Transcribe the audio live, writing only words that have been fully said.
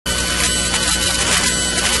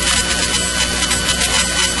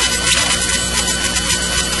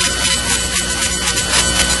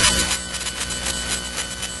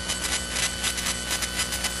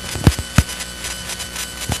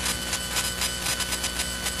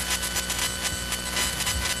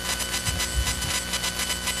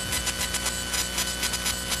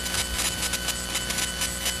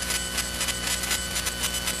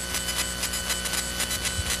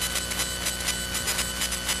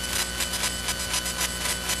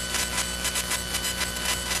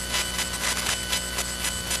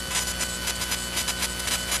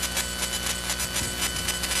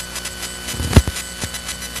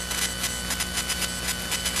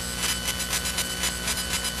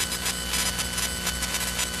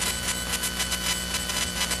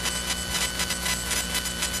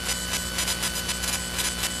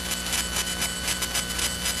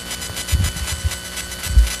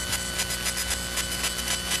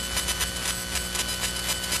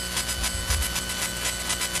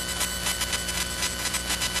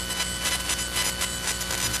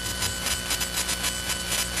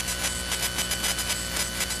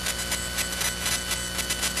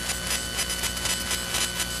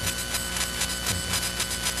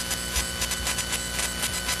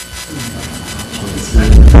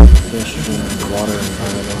Good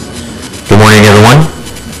morning, everyone.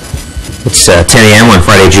 It's 10 a.m. on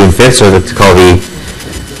Friday, June 5th, so I'd like to call the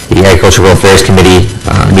Agricultural Rural Affairs Committee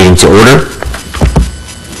meeting to order.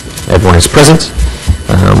 Everyone is present.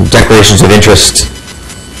 Declarations of interest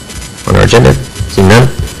on our agenda. Seeing none.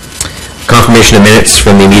 Confirmation of minutes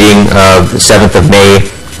from the meeting of the 7th of May,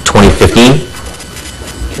 2015.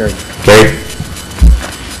 Carried.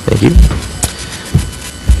 Thank you.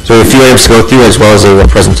 So we have a few items to go through as well as a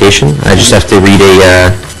presentation. I just have to read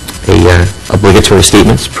a obligatory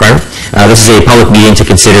statements prior. This is a public meeting to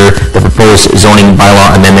consider the proposed zoning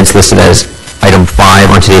bylaw amendments listed as item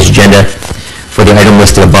 5 on today's agenda. For the item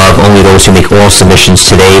listed above, only those who make oral submissions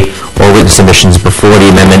today or written submissions before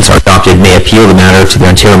the amendments are adopted may appeal the matter to the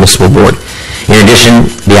Ontario Municipal Board. In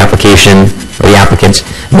addition, the applicant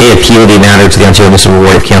may appeal the matter to the Ontario Municipal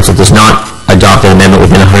Board if Council does not adopt an amendment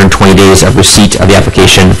within 120 days of receipt of the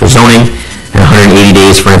application for zoning and 180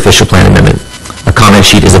 days for an official plan amendment. A comment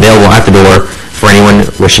sheet is available at the door for anyone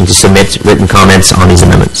wishing to submit written comments on these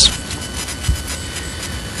amendments.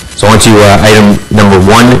 So on to item number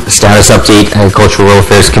 1, status update. Agricultural Rural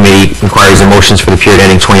Affairs Committee inquiries and motions for the period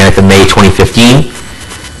ending 29th of May 2015.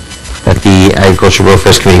 That the Agricultural Rural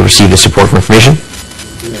Affairs Committee received this report for information.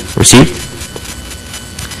 Received.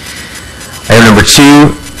 Item number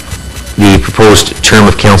 2, the proposed term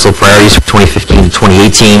of council priorities for 2015 to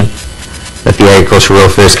 2018. That the Agricultural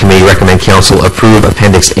Rural Affairs Committee recommend council approve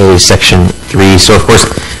Appendix A, Section 3. So, of course,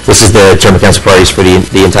 this is the term of council priorities for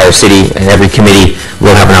the entire city, and every committee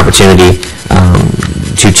will have an opportunity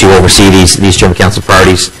to oversee these term of council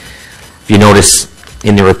priorities. If you notice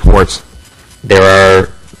in the report, there are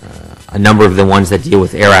a number of the ones that deal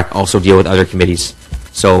with ARAC also deal with other committees.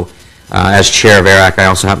 So, as chair of ARAC, I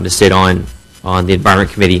also happen to sit on the Environment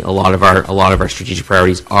Committee. A lot of our strategic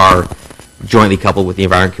priorities are jointly coupled with the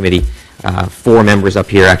Environment Committee. 4 members up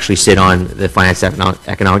here actually sit on the Finance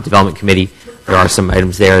Economic Development Committee. There are some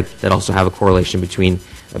items there that also have a correlation between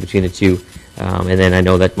the two. And then I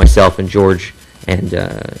know that myself and George and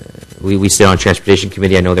we sit on Transportation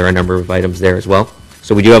Committee. I know there are a number of items there as well.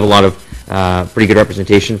 So we do have a lot of pretty good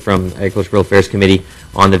representation from Agricultural Rural Affairs Committee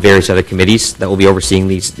on the various other committees that will be overseeing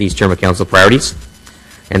these term of council priorities.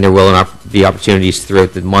 And there will be opportunities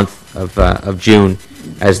throughout the month of June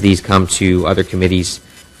as these come to other committees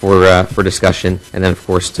for discussion, and then of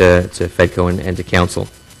course to FEDCO and to council.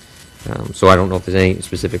 So I don't know if there's any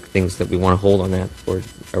specific things that we want to hold on that, or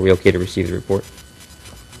are we okay to receive the report?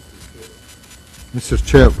 Mr.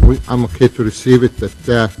 Chair, I'm okay to receive it, but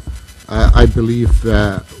I believe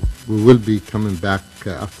we will be coming back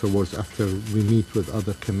afterwards after we meet with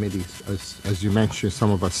other committees. As you mentioned, some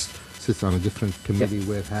of us sit on a different committee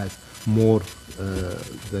where it has more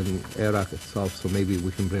than ARAC itself, so maybe we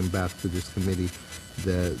can bring back to this committee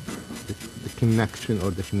the connection or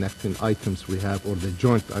the connecting items we have, or the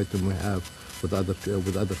joint item we have with other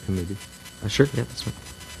committees. Sure. Yeah, that's fine.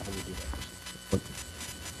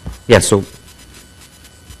 Yeah. So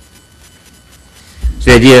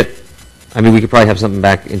the idea, I mean, we could probably have something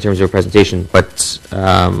back in terms of a presentation, but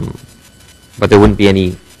there wouldn't be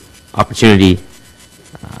any opportunity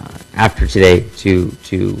after today to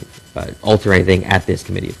alter anything at this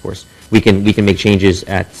committee. Of course, we can make changes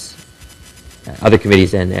at other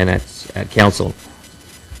committees and at council.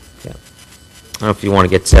 Yeah. I don't know if you want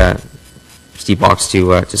to get Steve Box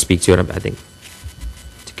to speak to it. I think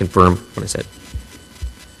to confirm what I said.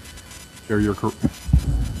 Chair,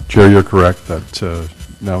 you're correct that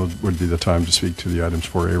now would be the time to speak to the items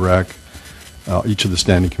for ARAC. Each of the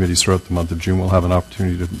standing committees throughout the month of June will have an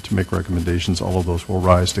opportunity to make recommendations. All of those will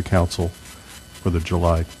rise to council for the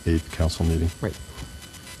July 8th council meeting. Right.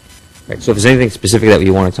 Right. So if there's anything specific that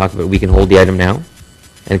you want to talk about, we can hold the item now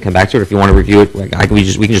and come back to it. If you want to review it, we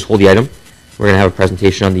can just hold the item. We're going to have a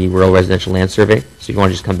presentation on the rural residential land survey. So if you want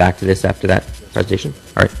to just come back to this after that presentation.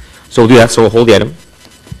 All right. So we'll do that. So we'll hold the item,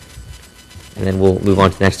 and then we'll move on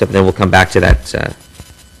to the next step, and then we'll come back to that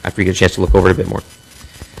after you get a chance to look over it a bit more.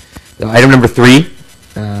 Item number 3,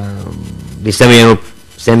 the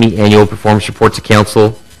semi-annual performance report to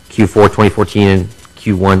council, Q4 2014 and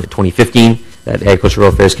Q1 2015. That Agricultural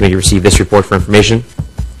Rural Affairs Committee received this report for information.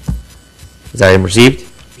 Is that item received?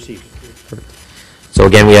 Received. Perfect. So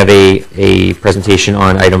again, we have a presentation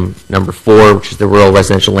on item number 4, which is the Rural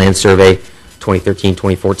Residential Land Survey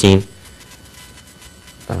 2013-2014.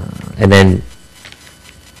 And then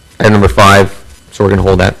item number 5, so we're going to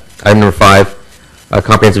hold that. Item number 5,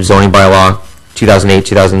 comprehensive zoning bylaw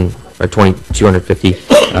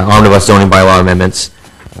 2008-250 omnibus zoning bylaw amendments.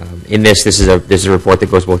 In this is a report that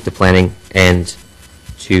goes both to planning and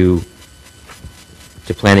to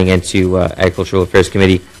Agricultural Affairs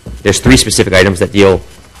Committee. There's 3 specific items that deal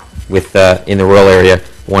with in the rural area.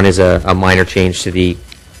 One is a minor change to the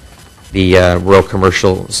rural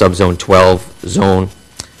commercial subzone 12 zone.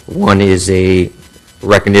 One is a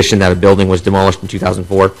recognition that a building was demolished in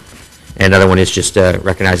 2004, and another one is just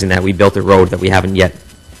recognizing that we built a road that we haven't yet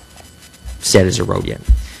said is a road yet.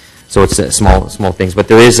 So it's small things, but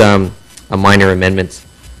there is a minor amendment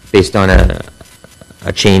based on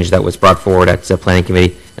a change that was brought forward at Planning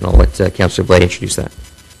Committee, and I'll let Councillor Blais introduce that.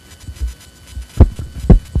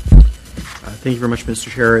 Thank you very much, Mr.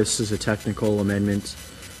 Chair. This is a technical amendment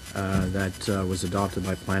that was adopted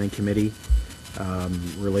by Planning Committee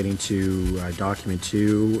relating to Document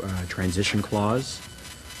 2, Transition Clause.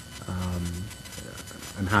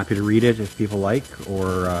 I'm happy to read it if people like,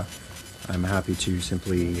 or I'm happy to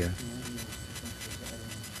simply...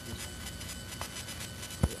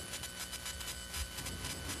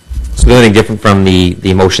 So the only thing different from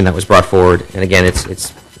the motion that was brought forward, and again,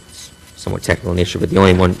 it's somewhat technical in nature, but the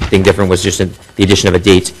only one thing different was just the addition of a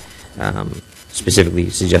date, specifically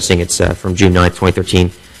suggesting it's from June 9th,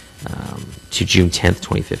 2013 to June 10th,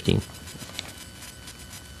 2015.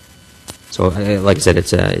 So, like I said,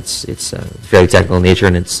 it's fairly technical in nature,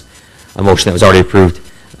 and it's a motion that was already approved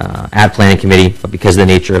at Planning Committee, but because of the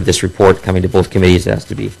nature of this report coming to both committees, it has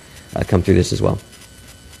to be come through this as well.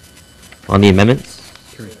 On the amendments?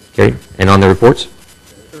 Carried. And on the reports?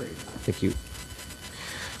 Carried. Thank you.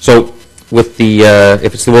 So, with the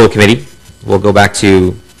if it's the will of the committee, we'll go back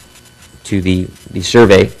to the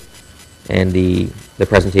survey and the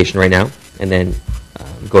presentation right now, and then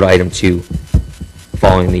go to item 2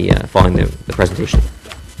 following the presentation.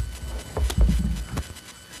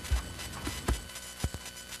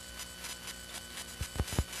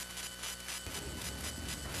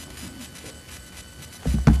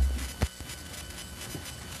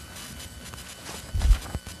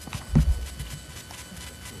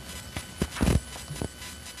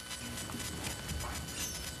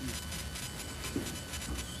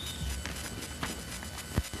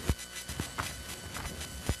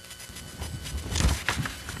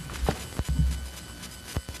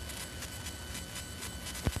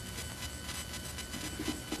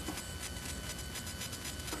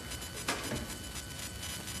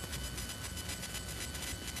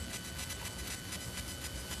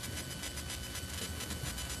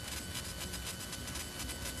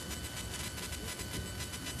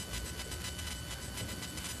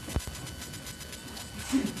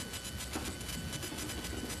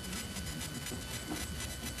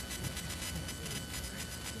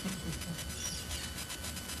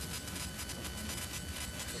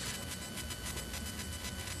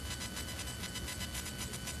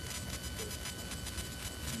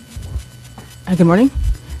 Good morning.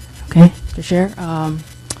 Okay, Mr. Chair.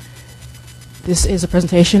 This is a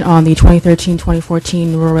presentation on the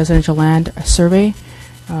 2013-2014 Rural Residential Land Survey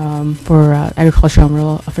for Agricultural and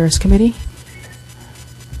Rural Affairs Committee.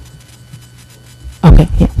 Okay,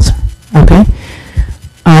 yes. Okay.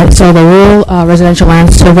 So the Rural Residential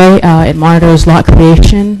Land Survey, it monitors lot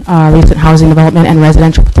creation, recent housing development, and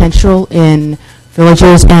residential potential in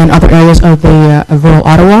villages and other areas of the rural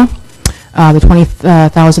Ottawa. The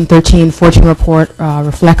 2013-14 report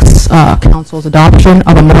reflects Council's adoption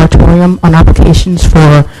of a moratorium on applications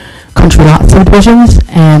for country lot subdivisions,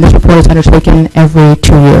 and this report is undertaken every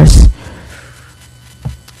 2 years.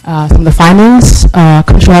 Some of the findings: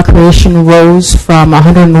 country lot creation rose from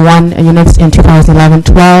 101 units in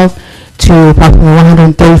 2011-12 to approximately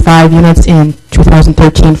 135 units in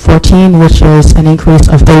 2013-14, which is an increase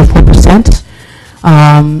of 34%.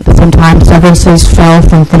 At the same time, severances fell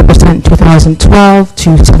from 30% in 2012 to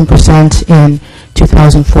 7% in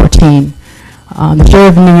 2014. The share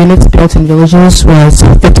of new units built in villages was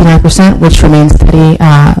 59%, which remains steady,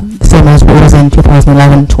 the same as what it was in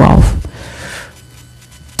 2011-12.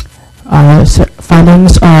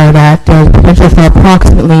 Findings are that there is potential for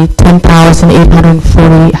approximately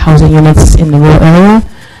 10,840 housing units in the rural area,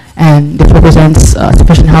 and this represents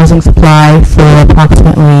sufficient housing supply for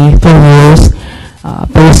approximately 30 years.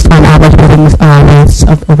 Based on average living rates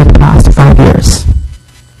of over the past 5 years.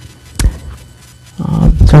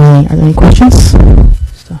 So are there any questions?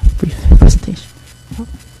 Just a brief presentation.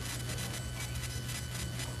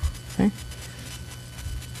 Okay.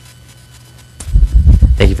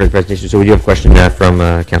 Thank you for the presentation. So we do have a question from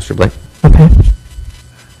Councillor Blais. Okay.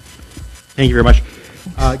 Thank you very much.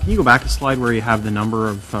 Can you go back a slide where you have the number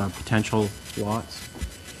of potential lots?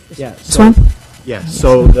 Yeah. This one? Yes.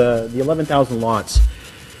 So the 11,000 lots,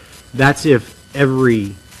 that's if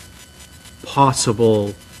every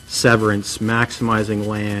possible severance maximizing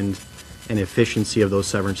land and efficiency of those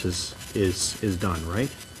severances is done, right?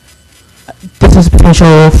 This is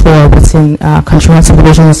potential for what's in country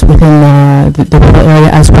subdivisions within the rural area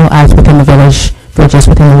as well as within the villages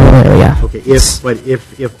within the rural area. Okay, but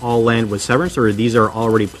if all land was severance, or these are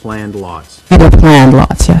already planned lots? These are planned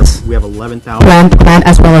lots, yes. We have 11,000? Planned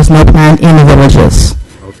as well as no plan in the villages.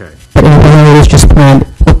 Okay. But in the rural areas, just planned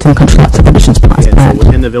within country lot subdivisions plans. And so Planned.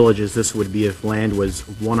 within the villages, this would be if land was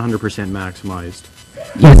 100% maximized?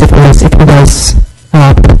 Yes, if it was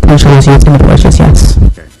potential was used in the villages, yes.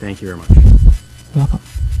 Okay, thank you very much. You're welcome.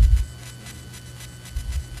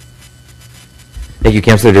 Thank you,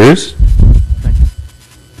 Councillor Drews.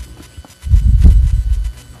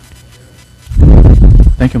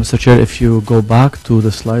 Thank you, Mr. Chair. If you go back to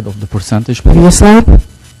the slide of the percentage, Previous slide.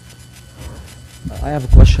 I have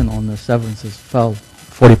a question on the severances fell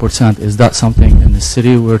 40%. Is that something in the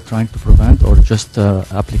city we're trying to prevent, or just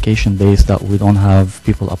application based that we don't have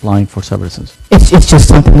people applying for severances? It's just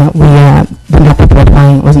something that we didn't have people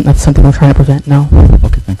applying. It wasn't something we're trying to prevent, no.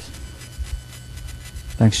 Okay, thanks.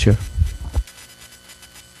 Thanks, Chair.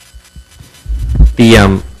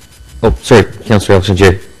 Oh, sorry, Councillor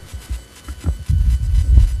Elson-Jerry.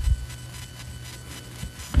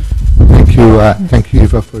 Thank you,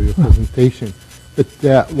 Eva, for your presentation. But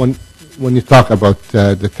when you talk about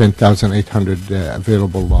the 10,800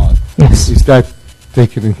 available lot, Yes. is that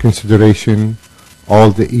taken in consideration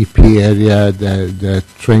all the EP area, the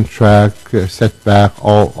train track, setback,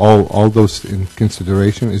 all those in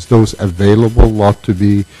consideration? Is those available lot to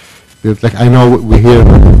be built? Like I know we hear,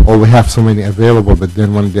 oh, we have so many available, but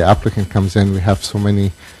then when the applicant comes in, we have so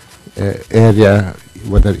many area,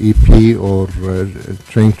 whether EP or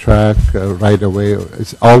train track, right away.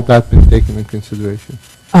 Is all that been taken in consideration?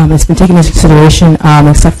 It's been taken into consideration,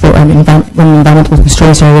 except for when environmental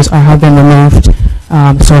constraints areas have been removed.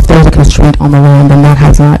 So if there's a constraint on the land, then that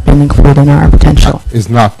has not been included in our potential. Is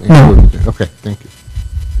not No. included. Okay, thank you.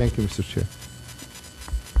 Thank you, Mr. Chair.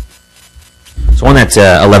 So on that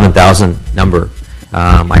 11,000 number,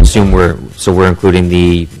 I assume we're including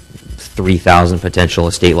the 3,000 potential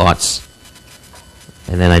estate lots.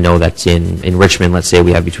 And then I know that's in Richmond, let's say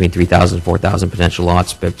we have between 3,000 and 4,000 potential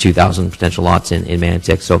lots, but 2,000 potential lots in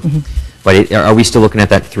Manotick. So, but are we still looking at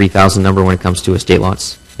that 3,000 number when it comes to estate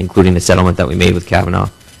lots, including the settlement that we made with Kavanaugh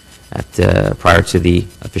prior to the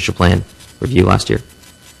official plan review last year?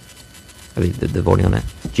 The voting on that.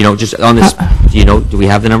 Do you know, just on this, do we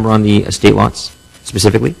have the number on the estate lots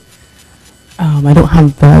specifically? I don't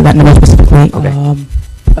have that number specifically. Okay.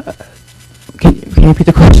 Can you repeat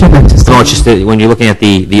the question? No, it's just that when you're looking at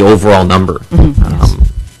the overall number. Yes.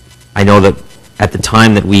 I know that at the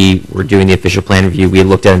time that we were doing the official plan review, we had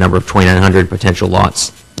looked at a number of 2,900 potential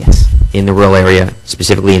lots Yes. in the rural area,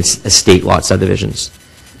 specifically in estate lot subdivisions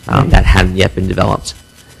that hadn't yet been developed.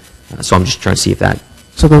 So I'm just trying to see if that.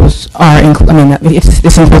 So those are,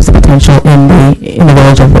 this includes the potential in the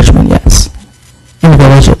village of Richmond, yes. In the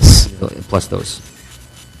villages. Plus those.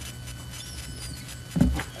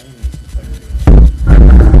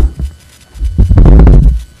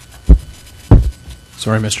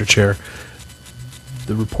 Sorry, Mr. Chair.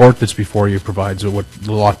 The report that's before you provides what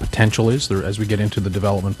the lot potential is. As we get into the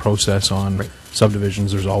development process on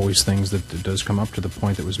subdivisions, there's always things that does come up to the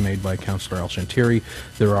point that was made by Councillor Elshantiri.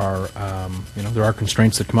 There are, there are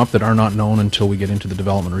constraints that come up that are not known until we get into the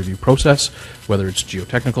development review process, whether it's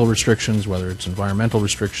geotechnical restrictions, whether it's environmental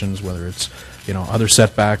restrictions, whether it's, other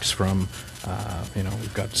setbacks from,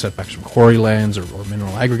 we've got setbacks from quarry lands or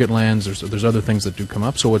mineral aggregate lands. There's other things that do come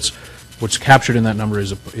up. So what's captured in that number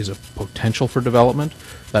is a potential for development.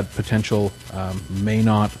 That potential may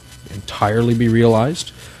not entirely be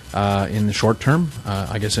realized in the short term.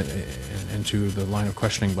 I guess into the line of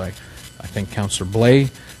questioning by, I think, Councillor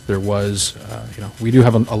Blais, there was, we do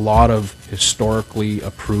have a lot of historically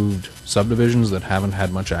approved subdivisions that haven't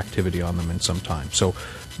had much activity on them in some time. So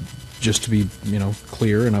just to be,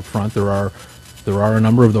 clear and upfront, there are a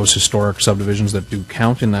number of those historic subdivisions that do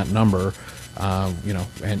count in that number.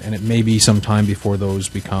 And it may be some time before those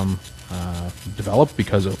become developed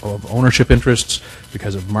because of ownership interests,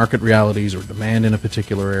 because of market realities or demand in a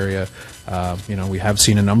particular area. We have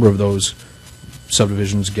seen a number of those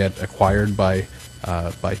subdivisions get acquired by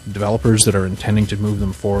developers that are intending to move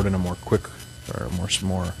them forward in a more quick or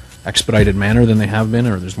more expedited manner than they have been,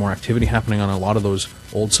 or there's more activity happening on a lot of those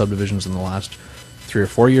old subdivisions in the last 3 or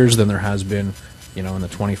 4 years than there has been, in the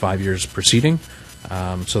 25 years preceding.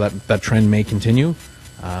 So that trend may continue,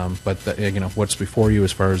 but what's before you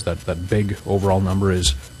as far as that big overall number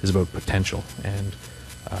is about potential, and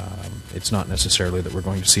it's not necessarily that we're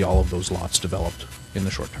going to see all of those lots developed in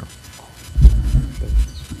the short term.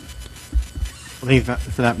 Thank you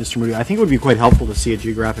for that, Mr. Moody. I think it would be quite helpful to see a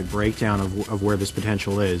geographic breakdown of where this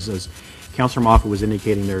potential is. As Councillor Moffat was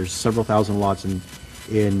indicating, there's several thousand lots in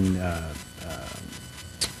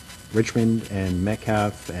Richmond and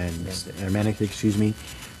Metcalfe and Manatee, excuse me.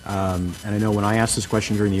 And I know when I asked this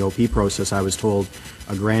question during the OP process, I was told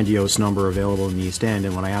a grandiose number available in the East End,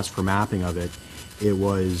 and when I asked for mapping of it, it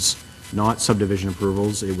was not subdivision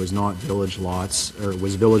approvals, it was not village lots, or it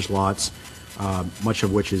was village lots, much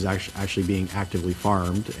of which is actually being actively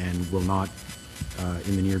farmed and will not,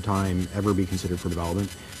 in the near time, ever be considered for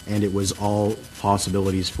development. And it was all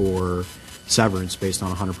possibilities for severance based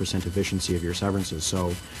on 100% efficiency of your severances.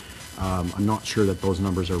 So I'm not sure that those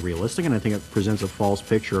numbers are realistic, and I think it presents a false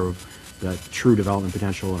picture of the true development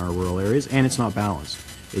potential in our rural areas, and it's not balanced.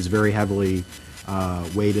 It's very heavily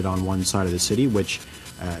weighted on one side of the city, which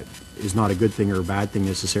is not a good thing or a bad thing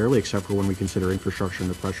necessarily, except for when we consider infrastructure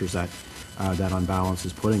and the pressures that that unbalance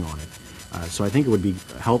is putting on it. So I think it would be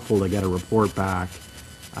helpful to get a report back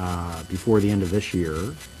before the end of this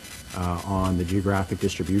year on the geographic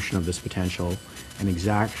distribution of this potential and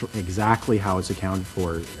exactly how it's accounted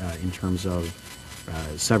for in terms of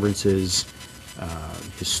severances,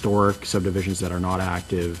 historic subdivisions that are not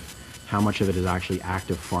active, how much of it is actually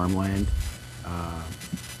active farmland.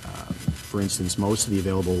 For instance, most of the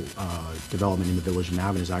available development in the village of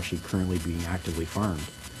Navan is actually currently being actively farmed.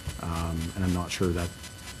 And I'm not sure that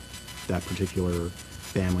that particular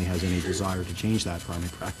family has any desire to change that farming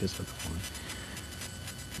practice at the moment.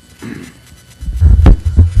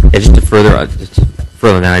 Yeah, just to further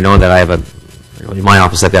that, I know that I have in my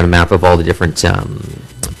office I've got a map of all the different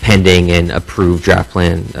pending and approved draft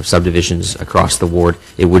plan of subdivisions across the ward.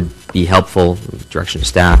 It would be helpful, direction to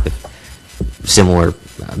staff, if similar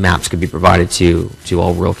maps could be provided to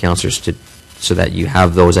all rural councillors so that you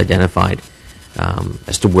have those identified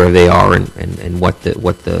as to where they are and what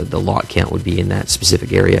the lot count would be in that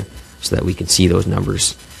specific area, so that we can see those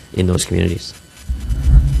numbers in those communities.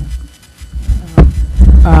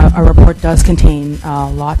 Our report does contain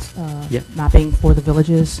lots Yep. mapping for the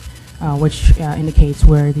villages, which indicates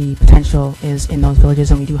where the potential is in those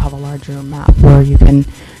villages, and we do have a larger map where you can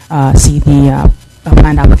see the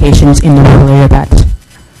planned applications in the rural area that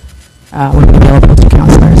would be available to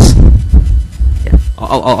councillors. Yeah,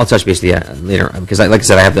 I'll touch base with you later, because like I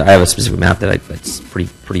said, I have a specific map that's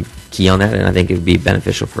pretty key on that, and I think it would be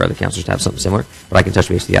beneficial for other councillors to have something similar. But I can touch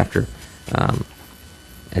base with you after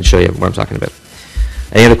and show you what I'm talking about.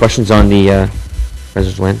 Any other questions on the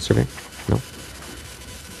residential land survey? No?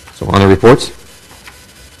 So on the reports?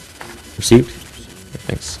 Received? Okay,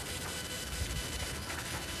 thanks.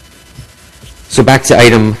 So back to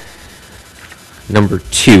item number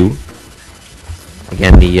 2.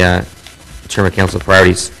 Again, the term of council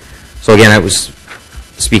priorities. So again, I was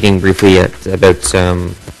speaking briefly about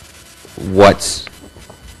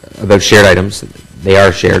about shared items. They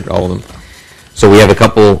are shared, all of them. So we have a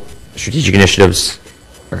couple strategic initiatives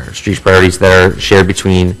or strategic priorities that are shared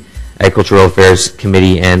between Agricultural Affairs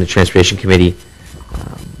Committee and the Transportation Committee,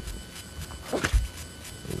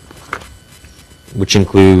 which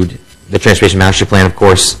include the Transportation Master Plan, of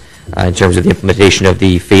course, in terms of the implementation of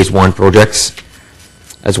the Phase 1 projects,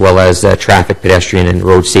 as well as traffic, pedestrian, and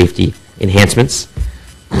road safety enhancements.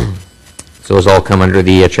 So those all come under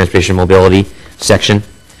the Transportation Mobility section.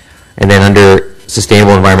 And then under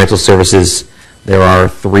Sustainable Environmental Services, there are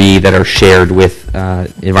 3 that are shared with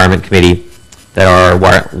Environment Committee that are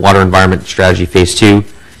Water Environment Strategy Phase 2,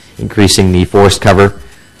 increasing the forest cover,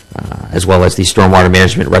 as well as the Stormwater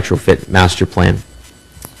Management Retrofit Master Plan.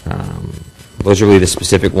 Those are really the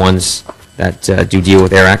specific ones that do deal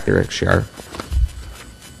with AIR Act. There actually are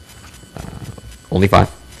only 5.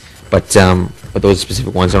 But those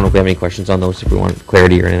specific ones, I don't know if we have any questions on those, if we want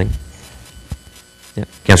clarity or anything. Yeah.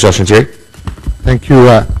 Councillor Oshantiri? Thank you,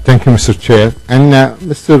 Mr. Chair. And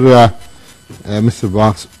Mr.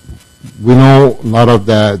 Box, we know a lot of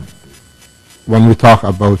that when we talk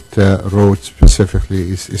about roads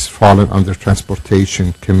specifically is fallen under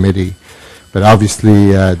Transportation Committee. But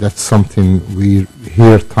obviously, that's something we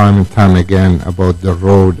hear time and time again about the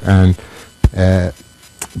road and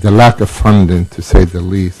the lack of funding, to say the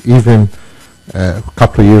least. Even a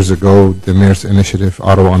couple of years ago, the Mayor's Initiative,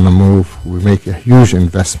 Ottawa on the Move, we make a huge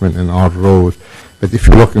investment in our road. But if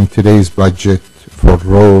you look in today's budget for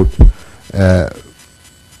road,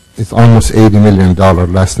 it's almost $80 million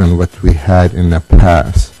less than what we had in the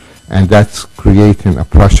past. And that's creating a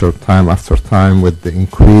pressure time after time with the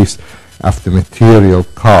increase of the material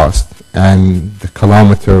cost. And the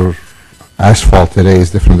kilometer asphalt today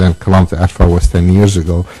is different than kilometer asphalt was 10 years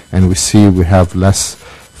ago. And we see we have less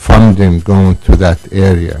funding going to that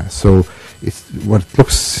area. So it's, what it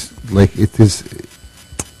looks like it is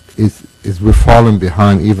we're falling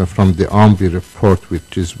behind even from the OMBI report,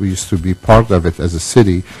 which is we used to be part of it as a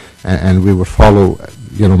city, and we would follow,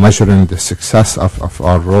 measuring the success of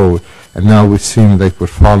our road, and now we seem like we're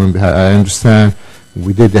falling behind. I understand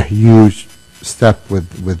we did a huge step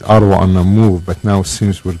with Ottawa on the move, but now it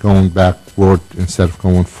seems we're going backward instead of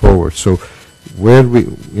going forward. So where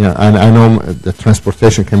and I know the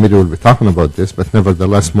Transportation Committee will be talking about this, but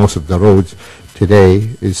nevertheless, most of the roads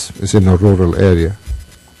today is in a rural area.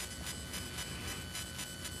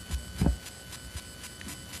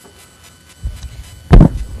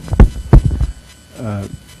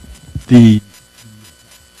 The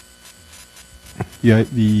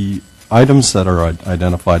items that are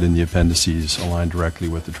identified in the appendices align directly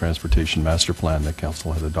with the Transportation Master Plan that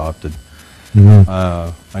Council had adopted.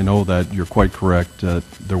 I know that you're quite correct.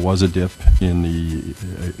 There was a dip in the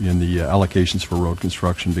allocations for road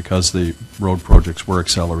construction because the road projects were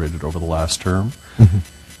accelerated over the last term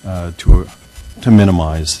to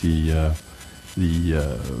minimize the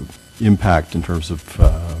impact in terms of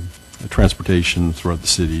transportation throughout the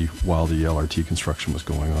city while the LRT construction was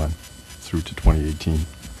going on through to 2018.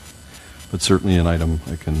 But certainly an item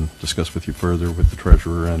I can discuss with you further with the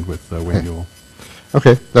Treasurer and with Wayne Newell.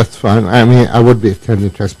 Okay, that's fine. I mean, I would be attending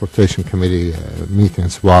Transportation Committee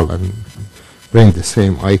meetings while and bring the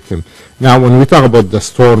same item. Now, when we talk about the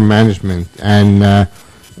storm management, and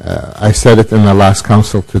I said it in the last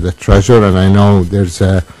council to the Treasurer, and I know there's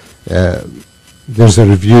a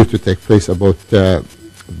review to take place about the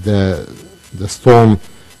storm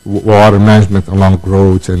water management along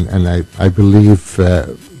roads, and I believe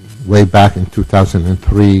way back in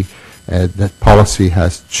 2003 that policy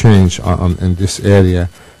has changed in this area,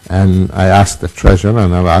 and I asked the Treasurer,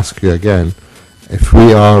 and I'll ask you again, if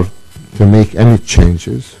we are to make any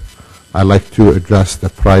changes, I'd like to address the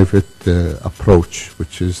private approach,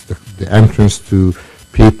 which is the entrance to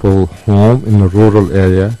people home in the rural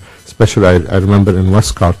area. Especially, I remember in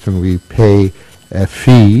West Carleton, we pay a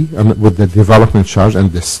fee with the development charge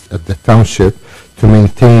and at the township to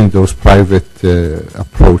maintain those private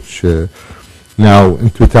approach. Now, in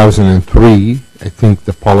 2003, I think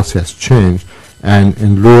the policy has changed, and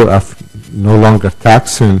in lieu of no longer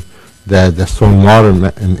taxing the stormwater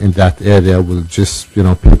in that area, will just,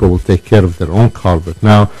 people will take care of their own culvert.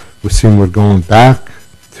 Now, we seem we're going back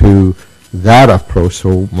to that approach,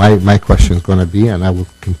 so my question is going to be, and I will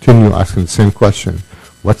continue asking the same question,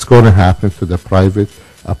 what's going to happen to the private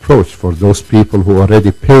approach for those people who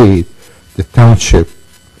already paid the township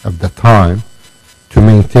at the time to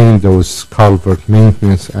maintain those culvert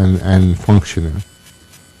maintenance and functioning?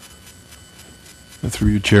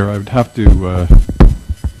 Through you, Chair, I would have to...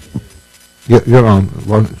 You're on.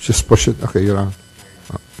 Well, just push it. Okay, you're on.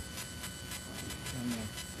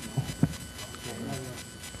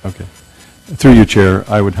 Okay. Through you, Chair,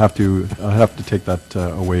 I would have to take that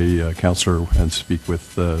away, Councillor, and speak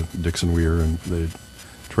with Dixon Weir and the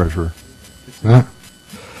Treasurer.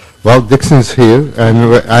 Well, Dixon's here, and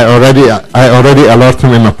I already alerted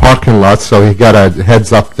him in the parking lot, so he got a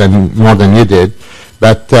heads up more than you did.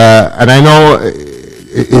 But and I know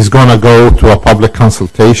it's going to go to a public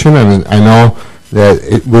consultation, and I know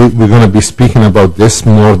that we're going to be speaking about this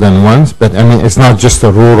more than once. But I mean, it's not just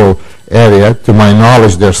a rural area. To my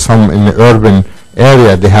knowledge, there's some in the urban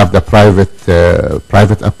area. They have the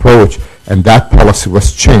private approach, and that policy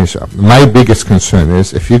was changed. My biggest concern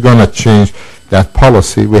is if you're going to change that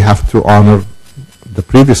policy, we have to honor the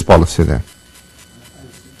previous policy then.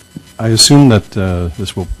 I assume that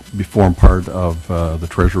this will form part of the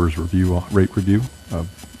Treasurer's rate review,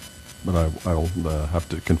 but I'll have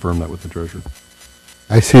to confirm that with the Treasurer.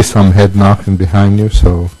 I see some head knocking behind you,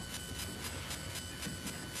 so...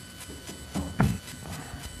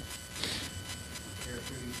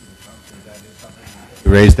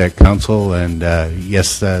 Raised at council, and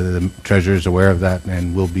yes, the Treasurer is aware of that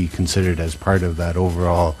and will be considered as part of that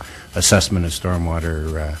overall assessment of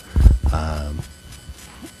stormwater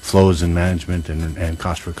flows and management and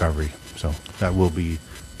cost recovery. So that will be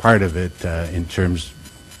part of it in terms,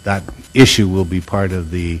 that issue will be part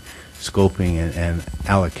of the scoping and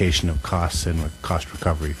allocation of costs and cost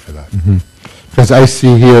recovery for that. Because I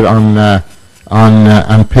see here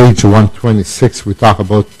on page 126, we talk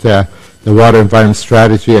about the water environment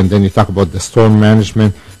strategy, and then you talk about the storm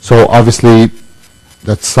management. So obviously,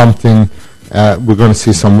 that's something we're going to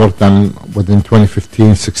see some work done within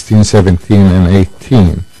 2015, 16, 17, and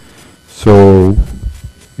 18. So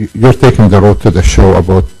you're taking the road to the show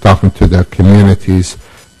about talking to the communities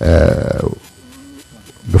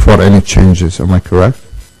before any changes. Am I correct?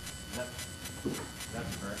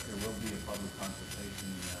 That's correct. There will be a public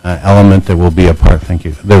consultation element that will be a part, thank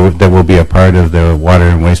you, that will be a part of the water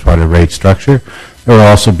and wastewater rate structure. There will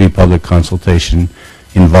also be public consultation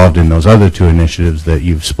involved in those other two initiatives that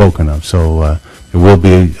you've spoken of. So there will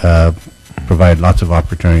be provide lots of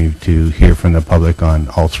opportunity to hear from the public on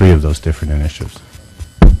all three of those different initiatives.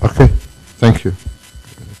 Okay, thank you.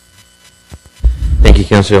 Thank you,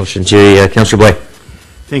 Councillor Chantiri. Councillor Blais.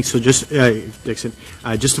 Thanks. So just, Dixon,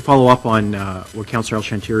 just to follow up on what Councillor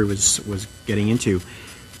Chantiri was getting into.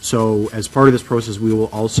 So as part of this process, we will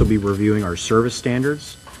also be reviewing our service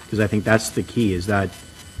standards, because I think that's the key, is that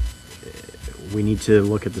we need to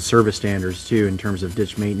look at the service standards too in terms of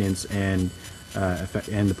ditch maintenance and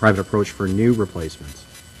the private approach for new replacements.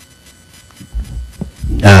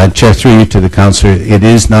 Chair, through you to the councillor, it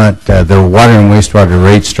is not, the water and wastewater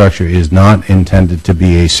rate structure is not intended to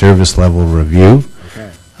be a service level review.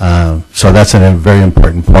 Okay. So that's a very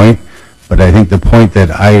important point. But I think the point that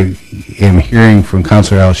I am hearing from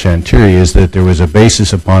Councillor Chantiri is that there was a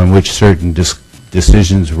basis upon which certain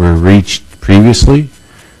decisions were reached previously,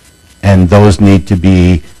 and those need to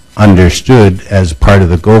be understood as part of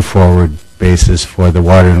the go-forward basis for the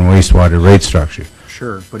water and wastewater rate structure.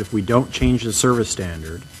 Sure, but if we don't change the service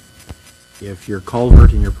standard, if your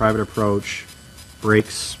culvert and your private approach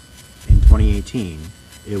breaks in 2018,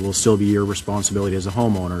 it will still be your responsibility as a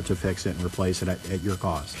homeowner to fix it and replace it at your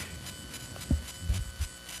cost.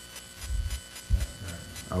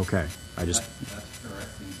 Okay, I just... That's correct.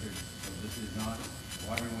 So this is not,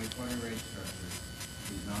 water and wastewater rate structure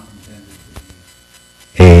is not intended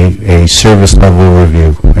to be a service level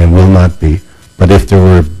review, and will not be. But if there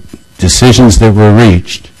were decisions that were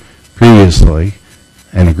reached previously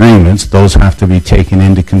and agreements, those have to be taken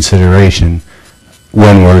into consideration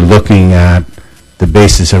when we're looking at the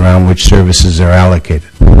basis around which services are allocated.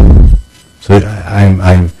 So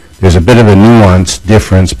there's a bit of a nuanced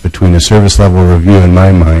difference between a service level review in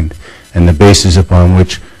my mind and the basis upon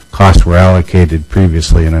which costs were allocated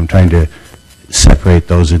previously, and I'm trying to separate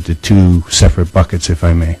those into two separate buckets, if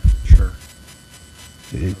I may. Sure.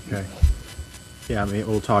 Okay. Yeah, I mean,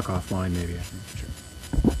 we'll talk offline maybe, I think.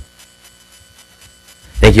 Sure.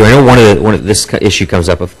 Thank you. I know one of this issue comes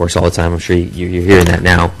up, of course, all the time. I'm sure you're hearing that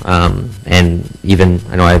now. And even,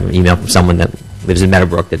 I know I have an email from someone that lives in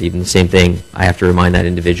Meadowbrook that even the same thing, I have to remind that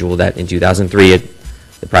individual that in 2003,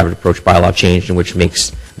 the private approach bylaw changed, in which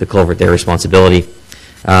makes the culvert their responsibility.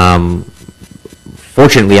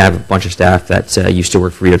 Fortunately, I have a bunch of staff that used to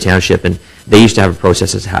work for Rideau Township, and they used to have a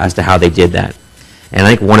process as to how they did that. And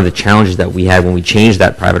I think one of the challenges that we had when we changed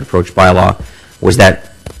that private approach bylaw was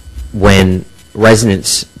that when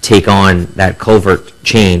residents take on that culvert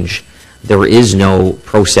change, there is no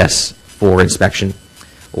process for inspection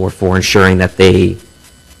or for ensuring that they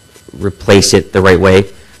replace it the right way.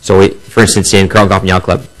 So, for instance, in Carl Golf and Yacht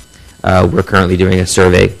Club, we're currently doing a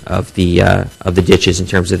survey of the ditches in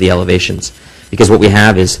terms of the elevations, because what we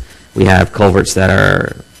have is we have culverts that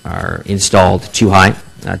are installed too high,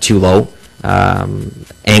 too low,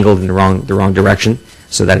 angled in the wrong direction,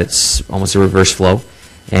 so that it's almost a reverse flow.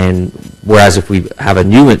 And whereas if we have a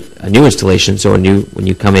new installation, so when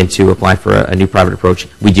you come in to apply for a new private approach,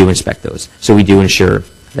 we do inspect those. So we do ensure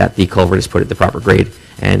that the culvert is put at the proper grade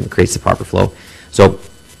and creates the proper flow. So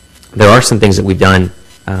there are some things that we've done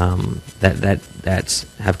that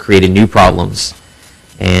have created new problems,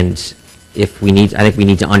 and I think we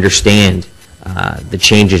need to understand the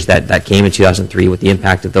changes that came in 2003, what the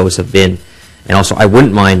impact of those have been. And also, I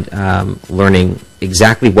wouldn't mind learning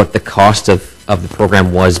exactly what the cost of the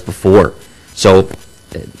program was before. So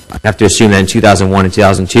I have to assume that in 2001 and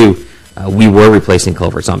 2002, we were replacing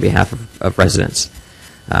culverts on behalf of residents.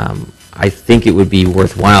 I think it would be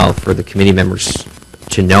worthwhile for the committee members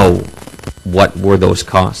to know what were those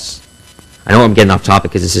costs. I know I'm getting off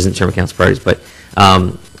topic because this isn't term of council priorities, but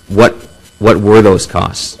what were those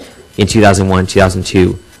costs in 2001,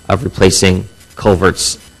 2002 of replacing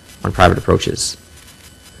culverts on private approaches?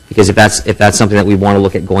 Because if that's something that we want to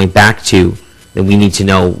look at going back to, then we need to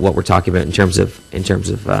know what we're talking about in terms of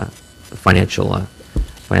financial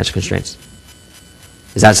constraints.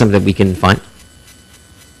 Is that something that we can find?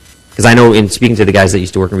 Because I know in speaking to the guys that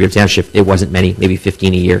used to work in Rideau Township, it wasn't many, maybe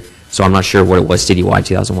 15 a year. So I'm not sure what it was citywide,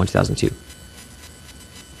 2001, 2002.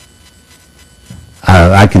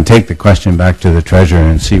 I can take the question back to the treasurer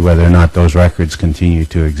and see whether or not those records continue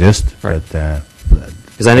to exist. Right.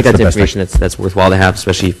 Because I think that's information that's worthwhile to have,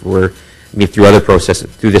 especially if we're through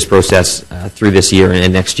this process, through this year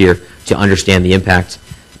and next year, to understand the impact.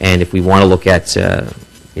 And if we want to look at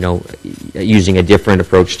using a different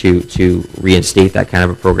approach to reinstate that kind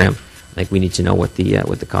of a program, I think we need to know what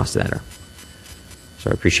the costs of that are. So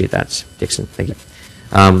I appreciate that, Dixon. Thank you.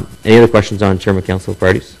 Any other questions on term of council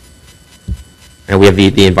priorities? And we have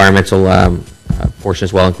the environmental portion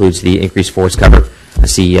as well, includes the increased forest cover. I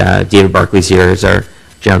see David Barclay's here as our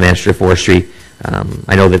general manager of forestry.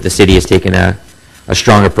 I know that the city has taken a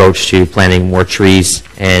strong approach to planting more trees,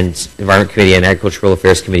 and Environment Committee and Agricultural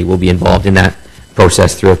Affairs Committee will be involved in that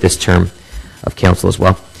process throughout this term of council as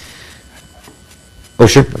well. Oh,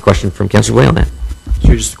 sure. A question from Councillor Way on that.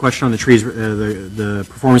 So just a question on the trees. The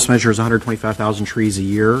performance measure is 125,000 trees a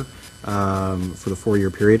year for the 4-year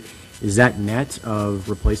period. Is that net of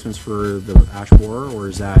replacements for the ash borer, or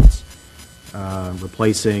is that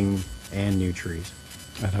replacing and new trees?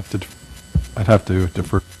 I'd have to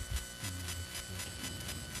defer.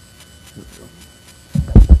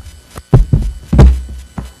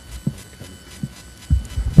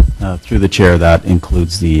 Through the chair, that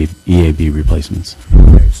includes the EAB replacements.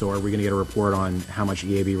 Okay, so are we going to get a report on how much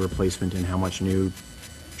EAB replacement and how much new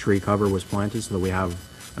tree cover was planted so that we have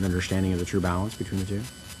an understanding of the true balance between the two?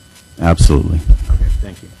 Absolutely. Okay,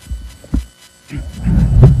 thank you.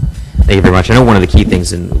 Thank you very much. I know one of the key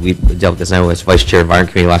things, and we dealt with this now as Vice Chair of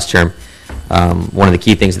Environment Committee last term, one of the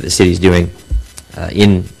key things that the city is doing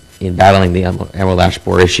in battling the emerald ash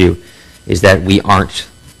borer issue is that we aren't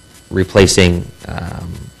replacing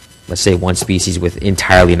let's say one species with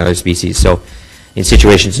entirely another species. So in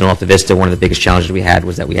situations in Alta Vista, one of the biggest challenges we had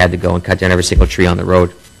was that we had to go and cut down every single tree on the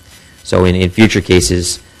road. So in future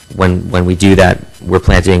cases, when we do that, we're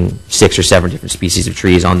planting 6 or 7 different species of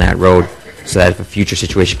trees on that road, so that if a future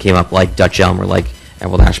situation came up like Dutch elm or like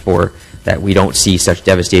emerald ash borer, that we don't see such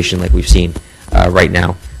devastation like we've seen right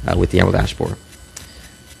now with the emerald ash borer.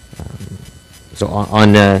 So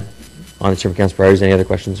on the term of council priorities, any other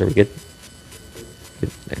questions? Are we good?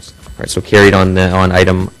 Good. Thanks. All right. So carried on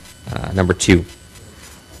item number 2.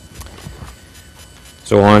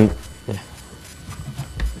 So on.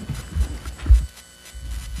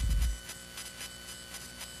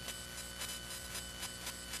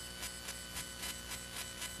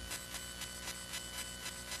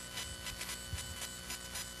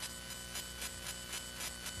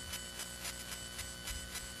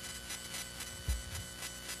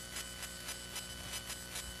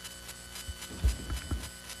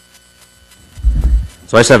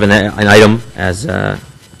 So I just have an item as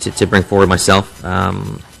to bring forward myself.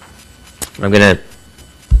 I'm going to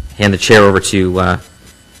hand the chair over to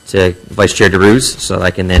Vice Chair DeRuse so that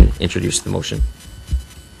I can then introduce the motion.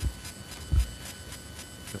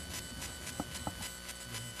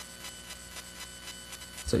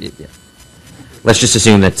 So yeah, let's just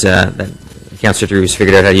assume that Councillor DeRuse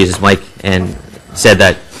figured out how to use his mic and said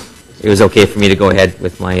that it was okay for me to go ahead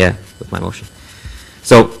with my motion.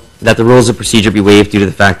 So that the rules of procedure be waived due to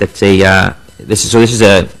the fact that this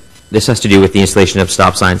has to do with the installation of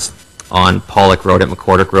stop signs on Pollock Road at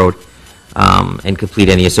McCordick Road and complete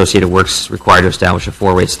any associated works required to establish a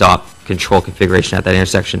 4-way stop control configuration at that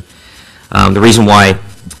intersection. The reason why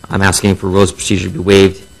I'm asking for rules of procedure to be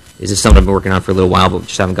waived is this something I've been working on for a little while, but we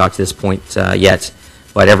just haven't got to this point yet.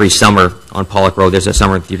 But every summer on Pollock Road, there's a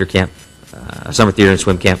summer theater camp, a summer theater and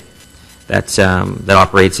swim camp that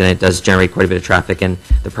operates, and it does generate quite a bit of traffic, and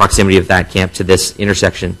the proximity of that camp to this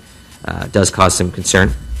intersection does cause some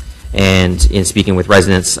concern. And in speaking with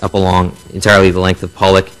residents up along entirely the length of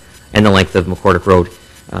Pollock and the length of McCordick Road,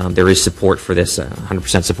 there is support for this,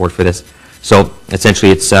 100% support for this. So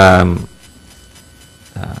essentially it's, I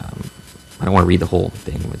don't want to read the whole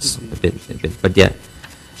thing, it's a bit, but yeah.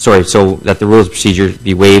 Sorry, so that the rules of procedure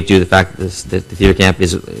be waived due to the fact that the theater camp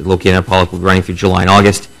is located at Pollock, will be running through July and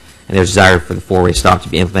August, and there's desire for the 4-way stop to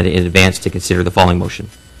be implemented in advance to consider the following motion.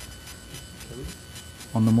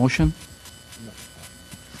 On the motion?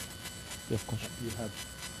 You have question?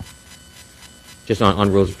 Just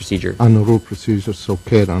on rules of procedure. On the rule procedures,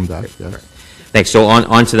 okay on that, yes. Right. Thanks. So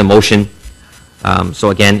on to the motion. So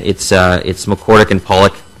again, it's McCordick and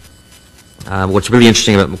Pollock. What's really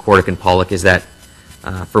interesting about McCordick and Pollock is that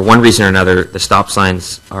for one reason or another, the stop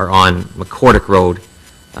signs are on McCordick Road,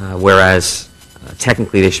 whereas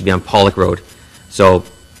technically they should be on Pollock Road. So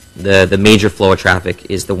the major flow of traffic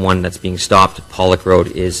is the one that's being stopped. Pollock Road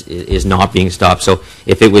is not being stopped. So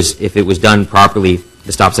if it was done properly,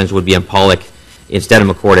 the stop signs would be on Pollock instead of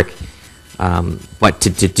McCordick. But to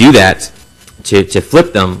do that, to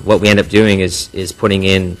flip them, what we end up doing is putting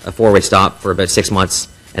in a 4-way stop for about 6 months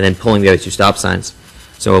and then pulling the other 2 stop signs.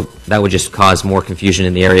 So that would just cause more confusion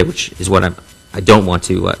in the area, which is what I don't want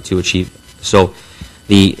to achieve. So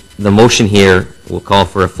the motion here will call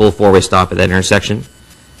for a full 4-way stop at that intersection.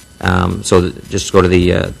 Just go to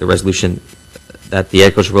the resolution that the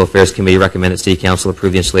Agricultural Affairs Committee recommend that City Council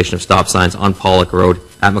approve the installation of stop signs on Pollock Road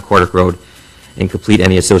at McCordick Road and complete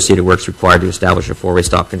any associated works required to establish a four-way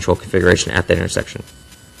stop control configuration at that intersection.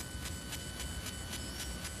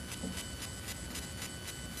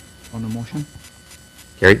 On the motion?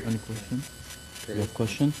 Carried? Any question? You have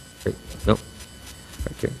question? Great. Nope.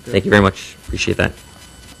 Okay. Thank you very much. Appreciate that.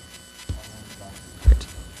 Right.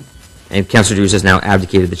 And Councillor Drews has now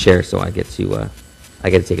abdicated the chair, so I get to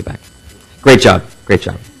take it back. Great job. Great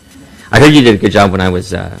job. I heard you did a good job when I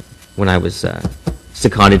was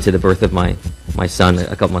seconded to the birth of my son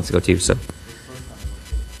a couple months ago too. So,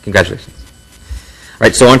 congratulations. All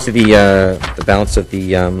right. So on to the balance of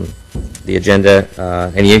the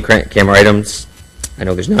agenda. Any in-camera items? I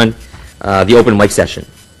know there's none. The open mic session.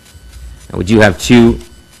 Now, we do have two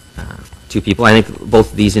people. I think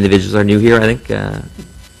both of these individuals are new here, I think,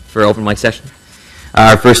 for open mic session.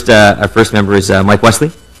 Our first member is Mike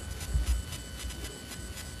Wesley.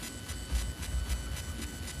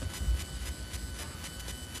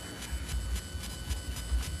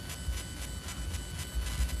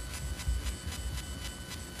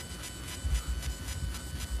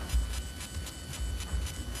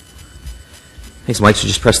 Thanks, Mike. So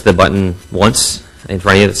just press the button once in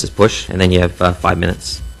front of you that says push, and then you have 5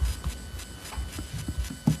 minutes.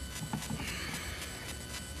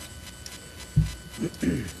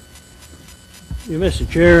 You, Mr.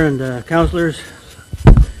 Chair and councillors,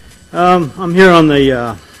 I'm here on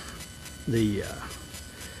the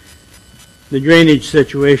drainage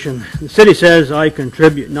situation. The city says I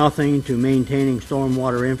contribute nothing to maintaining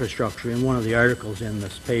stormwater infrastructure in one of the articles in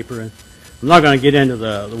this paper. And I'm not going to get into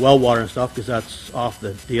the well water and stuff because that's off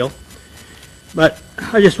the deal. But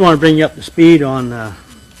I just want to bring you up to speed on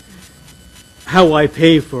how I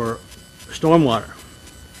pay for stormwater.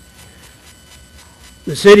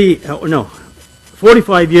 The city,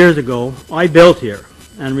 45 years ago, I built here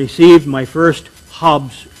and received my first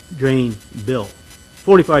Hobbs drain bill.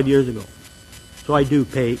 45 years ago. So I do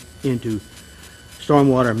pay into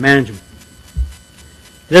stormwater management.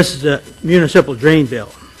 This is a municipal drain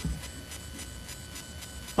bill.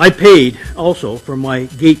 I paid also for my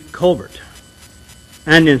gate culvert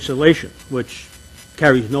and insulation, which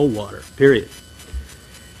carries no water, period.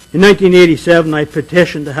 In 1987, I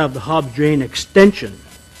petitioned to have the Hobbs Drain extension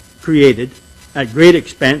created at great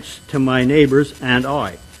expense to my neighbors and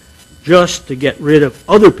I, just to get rid of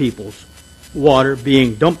other people's water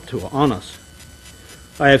being dumped on us.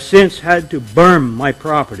 I have since had to berm my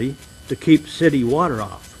property to keep city water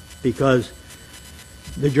off because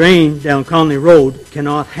the drain down Conley Road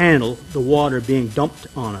cannot handle the water being dumped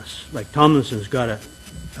on us. Like Tomlinson's got a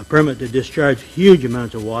permit to discharge huge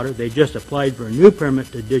amounts of water. They just applied for a new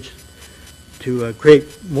permit to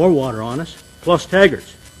create more water on us, plus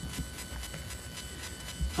Taggart's.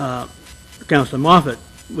 Councillor Moffat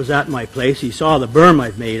was at my place. He saw the berm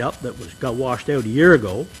I've made up that got washed out a year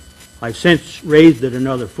ago. I've since raised it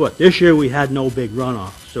another foot. This year we had no big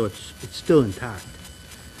runoff, so it's still intact.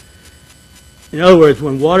 In other words,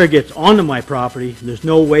 when water gets onto my property, there's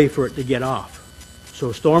no way for it to get off.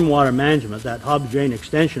 So stormwater management, that Hobbs Drain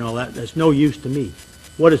extension, all that, that's no use to me.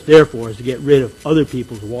 What it's there for is to get rid of other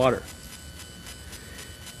people's water.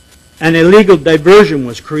 An illegal diversion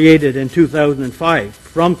was created in 2005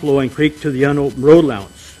 from Flowing Creek to the unopened road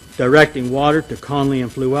allowance, directing water to Conley and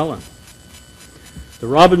Fluellen. The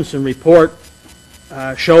Robinson report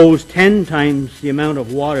shows 10 times the amount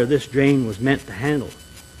of water this drain was meant to handle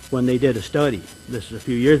when they did a study. This is a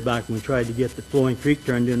few years back when we tried to get the Flowing Creek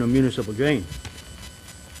turned into a municipal drain.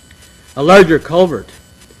 A larger culvert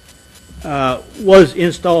was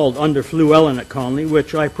installed under Fluellen at Conley,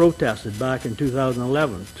 which I protested back in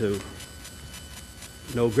 2011 to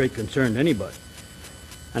no great concern to anybody.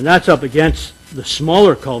 And that's up against the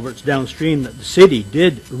smaller culverts downstream that the city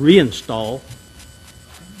did reinstall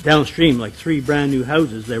downstream, like 3 brand new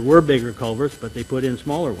houses. There were bigger culverts, but they put in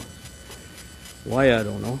smaller ones. Why, I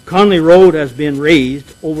don't know. Conley Road has been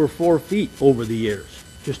raised over 4 feet over the years,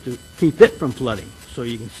 just to keep it from flooding. So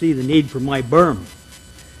you can see the need for my berm.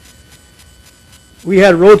 We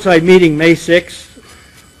had a roadside meeting May 6th.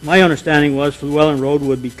 My understanding was Fluellen Road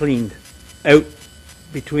would be cleaned out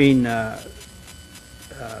between the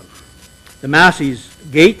Massey's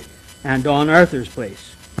gate and Don Arthur's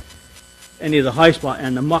place. Any of the high spot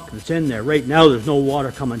and the muck that's in there. Right now there's no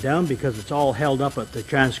water coming down because it's all held up at the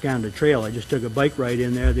Trans-Canada Trail. I just took a bike ride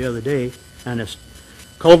in there the other day, and the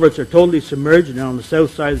culverts are totally submerged, and on the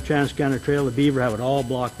south side of the Trans-Canada Trail, the beaver have it all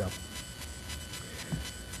blocked up.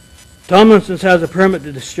 Tomlinson's has a permit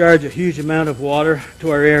to discharge a huge amount of water to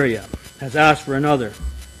our area, has asked for another.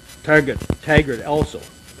 Taggart also.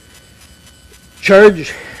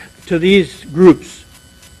 Charge to these groups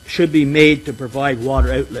should be made to provide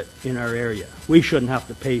water outlet in our area. We shouldn't have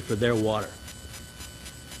to pay for their water.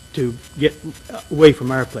 to get away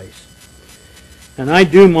from our place. And I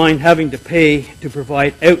do mind having to pay to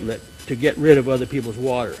provide outlet to get rid of other people's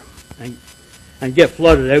water and get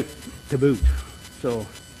flooded out to boot. So,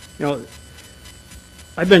 you know,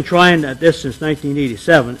 I've been trying at this since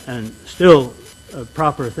 1987, and still a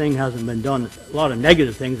proper thing hasn't been done. A lot of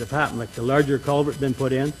negative things have happened, like the larger culvert been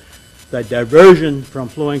put in, the diversion from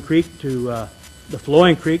Flowing Creek to from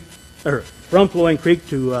Flowing Creek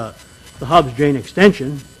to the Hobbs Drain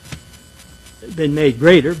extension been made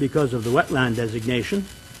greater because of the wetland designation,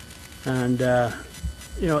 and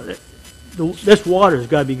you know, this water has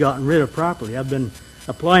got to be gotten rid of properly. I've been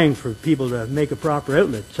applying for people to make a proper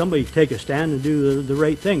outlet. Somebody take a stand and do the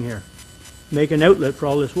right thing here. Make an outlet for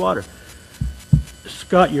all this water.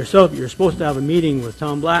 Scott, yourself, you're supposed to have a meeting with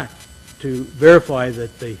Tom Black to verify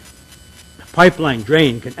that the pipeline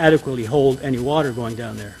drain can adequately hold any water going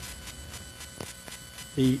down there.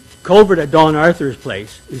 The culvert at Don Arthur's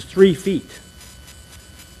place is 3 feet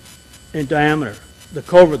in diameter. The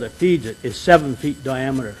culvert that feeds it is 7 feet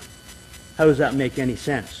diameter. How does that make any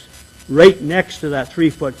sense? Right next to that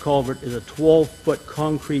 3-foot culvert is a 12-foot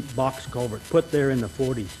concrete box culvert put there in the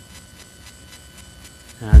 40s.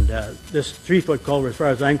 And this 3-foot culvert, as far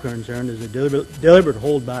as I'm concerned, is a deliberate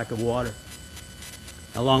holdback of water,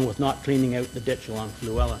 along with not cleaning out the ditch along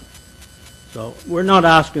Fluellen. So we're not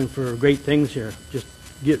asking for great things here. Just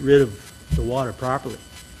get rid of the water properly.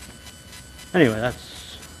 Anyway,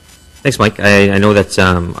 that's... Thanks, Mike. I know that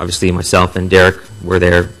obviously myself and Derek were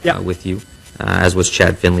there with you, as was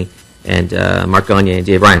Chad Finley and Mark Gagne and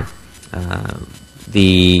Dave Ryan.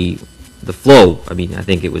 The flow, I mean, I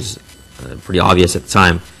think it was pretty obvious at the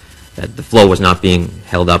time that the flow was not being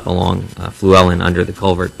held up along Fluellen under the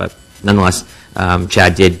culvert, but nonetheless,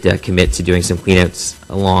 Chad did commit to doing some cleanouts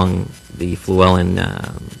along the Fluellen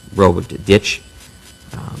road ditch,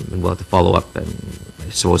 and we'll have to follow up.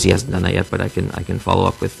 I suppose he hasn't done that yet, but I can follow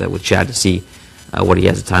up with Chad to see what he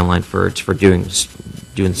has a timeline for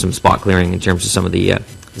doing some spot clearing in terms of some of the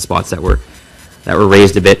spots that were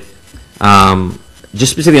raised a bit.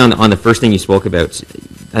 Just specifically on the first thing you spoke about,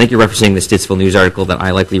 I think you're referencing the Stittsville News article that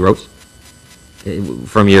I likely wrote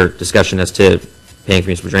from your discussion as to paying for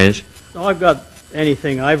municipal drainage. All I've got,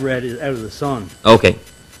 anything I've read is out of the Sun. Okay.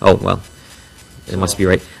 Oh, well, it must be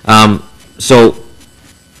right. So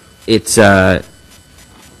it's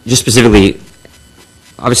just specifically,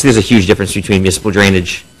 obviously there's a huge difference between municipal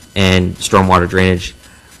drainage and stormwater drainage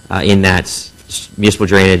in that municipal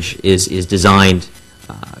drainage is designed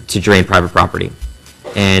to drain private property.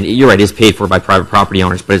 And you're right, it is paid for by private property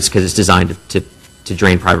owners, but it's because it's designed to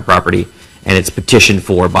drain private property, and it's petitioned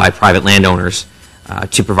for by private landowners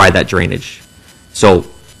to provide that drainage. So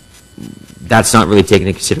that's not really taken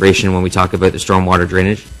into consideration when we talk about the stormwater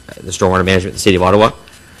drainage, the stormwater management in the city of Ottawa.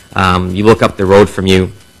 You look up the road from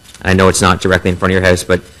you, I know it's not directly in front of your house,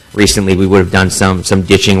 but recently we would have done some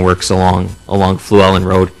ditching works along Fluellen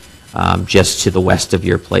Road, just to the west of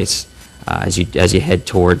your place, as you head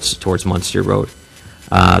towards Munster Road.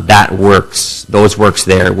 Those works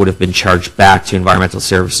there would have been charged back to Environmental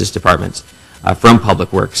Services Department from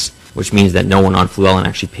Public Works, which means that no one on Fluellen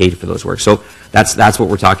actually paid for those works. So that's what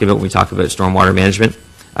we're talking about when we talk about stormwater management.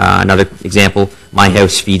 Another example, my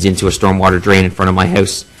house feeds into a stormwater drain in front of my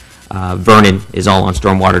house. Vernon is all on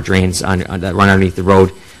stormwater drains that run underneath the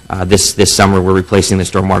road. This summer we're replacing the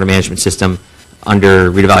stormwater management system under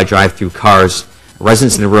Rita Valley Drive through cars.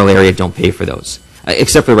 Residents in the rural area don't pay for those,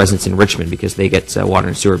 except for the residents in Richmond, because they get water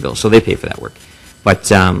and sewer bills, so they pay for that work. But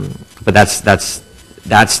that's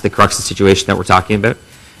the crux of the situation that we're talking about.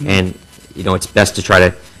 And it's best to try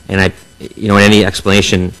to, and in any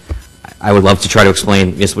explanation, I would love to try to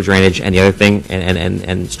explain municipal drainage and the other thing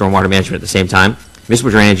and stormwater management at the same time.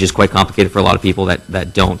 Municipal drainage is quite complicated for a lot of people that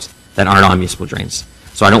aren't on municipal drains.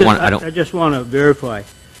 So I just want to verify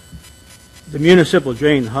the municipal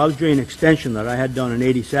drain, the Hobbs Drain extension that I had done in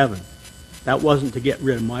 '87. That wasn't to get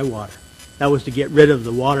rid of my water. That was to get rid of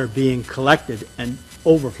the water being collected and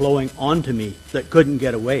overflowing onto me that couldn't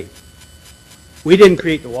get away. We didn't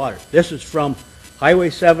create the water. This is from Highway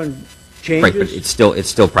 7 changes. Right, but it's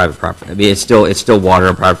still private property. I mean, it's still water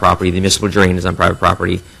on private property. The municipal drain is on private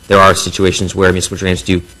property. There are situations where municipal drains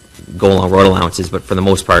do go along road allowances, but for the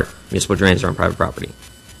most part, municipal drains are on private property,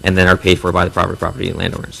 and then are paid for by the private property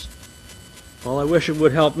landowners. Well, I wish it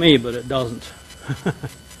would help me, but it doesn't.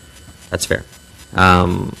 That's fair.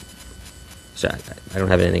 So I don't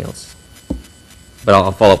have anything else, but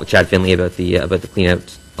I'll follow up with Chad Finley about the clean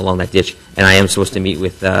out along that ditch. And I am supposed to meet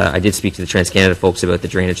with. I did speak to the TransCanada folks about the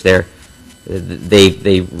drainage there.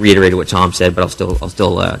 They reiterated what Tom said, but I'll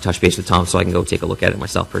still touch base with Tom so I can go take a look at it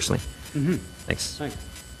myself personally. Mm-hmm. Thanks.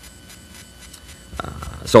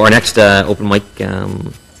 So our next open mic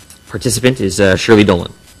participant is Shirley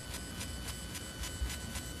Dolan.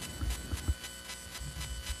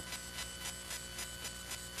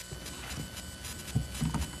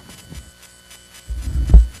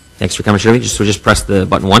 Thanks for coming, Shirley. Just press the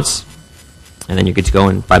button once, and then you're good to go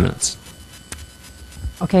in 5 minutes.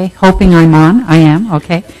 Okay, hoping I'm on. I am,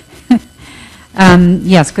 okay.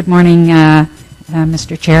 Yes, good morning,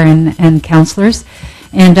 Mr. Chair and councillors.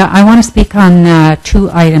 And I want to speak on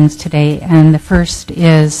 2 items today. And the first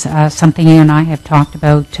is something you and I have talked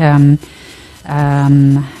about through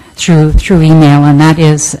email, and that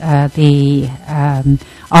is the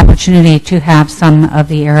opportunity to have some of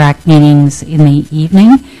the AIRAC meetings in the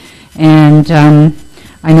evening. And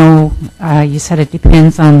I know you said it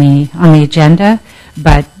depends on the agenda,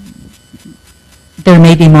 but there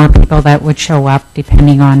may be more people that would show up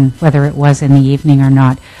depending on whether it was in the evening or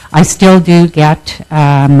not. I still do get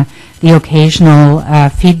the occasional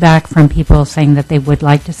feedback from people saying that they would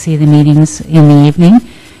like to see the meetings in the evening,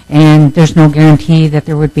 and there's no guarantee that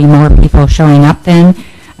there would be more people showing up then.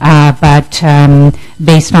 But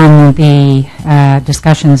based on the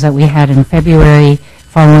discussions that we had in February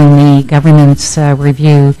following the governance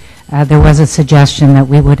review, there was a suggestion that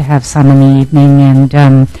we would have some in the evening, and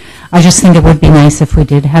I just think it would be nice if we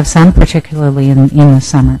did have some, particularly in the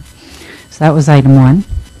summer. So that was item 1.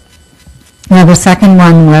 Now the second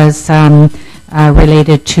one was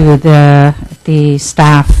related to the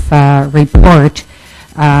staff report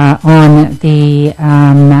on the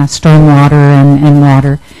stormwater and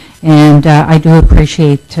water. And I do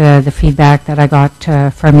appreciate the feedback that I got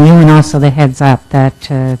from you, and also the heads up that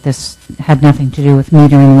this had nothing to do with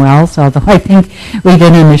metering wells, although I think we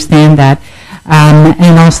did understand that.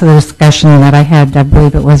 And also the discussion that I had, I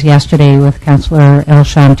believe it was yesterday, with Councillor El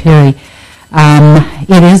Shantiri.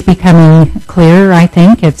 It is becoming clearer, I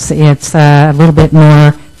think. It's a little bit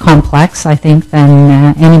more complex, I think,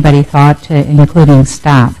 than anybody thought, including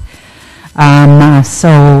staff. I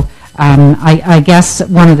guess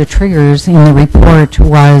one of the triggers in the report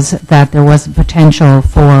was that there was a potential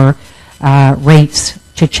for rates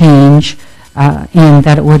to change, and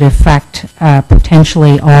that it would affect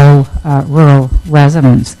potentially all rural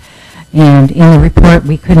residents. And in the report,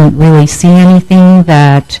 we couldn't really see anything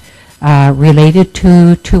that related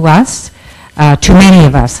to us, to many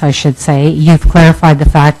of us, I should say. You've clarified the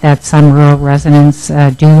fact that some rural residents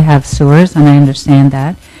do have sewers, and I understand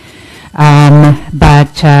that.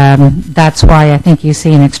 But that's why I think you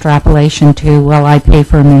see an extrapolation to, well, I pay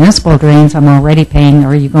for municipal drains, I'm already paying, or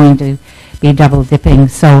are you going to be double dipping?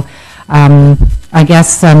 So I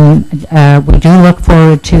guess we do look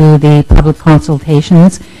forward to the public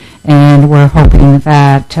consultations, and we're hoping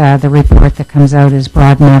that the report that comes out is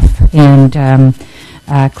broad enough and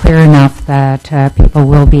clear enough that people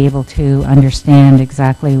will be able to understand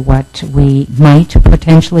exactly what we might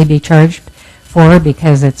potentially be charged for,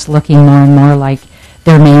 because it's looking more and more like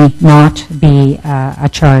there may not be a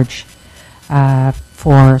charge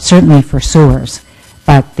certainly for sewers,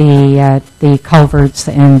 but the culverts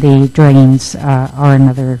and the drains are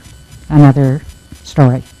another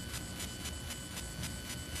story.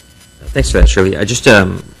 Thanks for that, Shirley. I just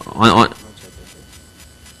on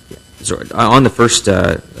the first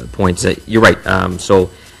point, you're right. So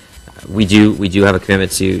we do have a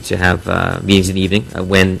commitment to have meetings in the evening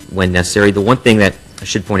when necessary. The one thing that I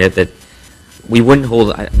should point out that we wouldn't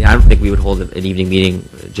hold, I don't think we would hold an evening meeting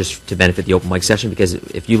just to benefit the open mic session, because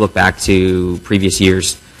if you look back to previous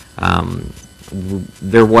years,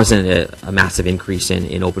 there wasn't a massive increase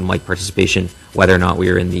in open mic participation, whether or not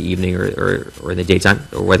we were in the evening or in the daytime,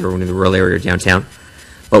 or whether we're in the rural area or downtown.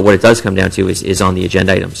 But what it does come down to is on the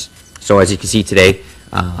agenda items. So as you can see today,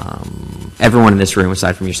 everyone in this room,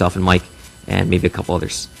 aside from yourself and Mike, and maybe a couple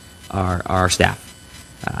others, are staff.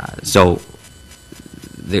 So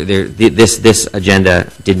this agenda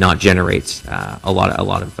did not generate a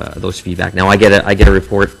lot of those feedback. Now I get a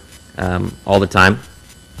report all the time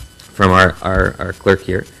from our clerk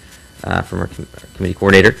here, from our committee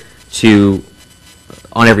coordinator,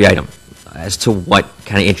 on every item as to what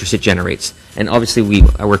kind of interest it generates. And obviously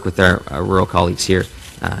I work with our rural colleagues here,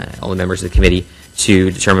 all the members of the committee,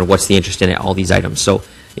 to determine what's the interest in all these items. So,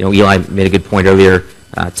 Eli made a good point earlier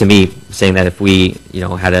to me, saying that if we,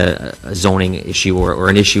 had a zoning issue or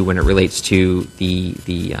an issue when it relates to the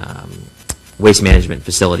waste management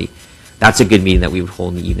facility, that's a good meeting that we would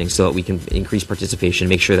hold in the evening, so that we can increase participation,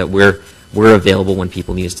 make sure that we're available when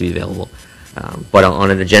people need us to be available. But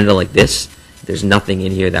on an agenda like this, there's nothing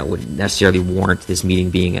in here that would necessarily warrant this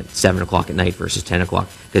meeting being at 7 o'clock at night versus 10 o'clock,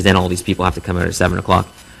 because then all these people have to come out at 7 o'clock,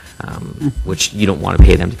 which you don't want to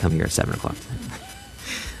pay them to come here at 7 o'clock.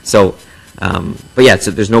 So But yeah,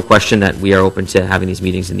 so there's no question that we are open to having these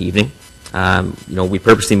meetings in the evening. We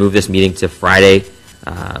purposely moved this meeting to Friday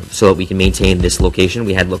so that we can maintain this location.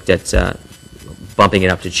 We had looked at bumping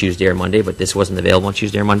it up to Tuesday or Monday, but this wasn't available on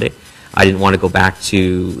Tuesday or Monday. I didn't want to go back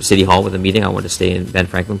to City Hall with a meeting. I wanted to stay in Ben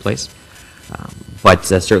Franklin Place. But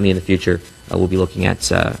certainly in the future, we'll be looking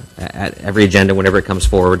at every agenda whenever it comes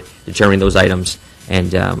forward, determining those items,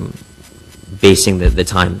 and basing the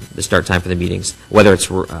start time for the meetings, whether it's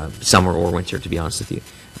summer or winter, to be honest with you,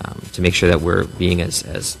 to make sure that we're being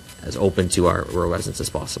as open to our rural residents as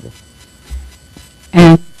possible.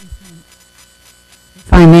 And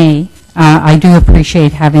if I may, I do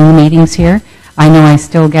appreciate having the meetings here. I know I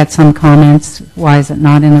still get some comments, why is it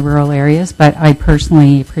not in the rural areas, but I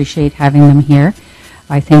personally appreciate having them here.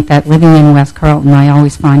 I think that living in West Carleton, I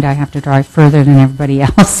always find I have to drive further than everybody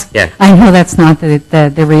else. Yeah. I know that's not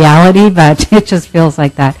the reality, but it just feels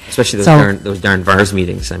like that. Especially those darn VARS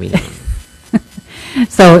meetings. I mean.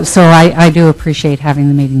 So I do appreciate having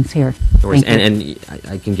the meetings here. Thank you. And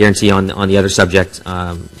I can guarantee on the other subject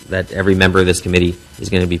that every member of this committee is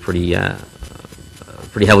going to be pretty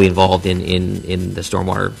heavily involved in the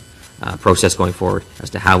stormwater process going forward as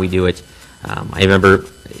to how we do it. I remember,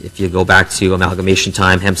 if you go back to amalgamation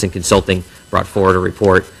time, Hempson Consulting brought forward a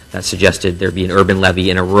report that suggested there be an urban levy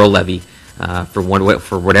and a rural levy. For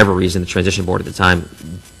whatever reason, the transition board at the time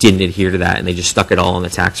didn't adhere to that, and they just stuck it all on the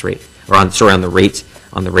tax rate, or on the rate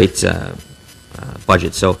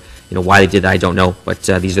budget. So, why they did that, I don't know. But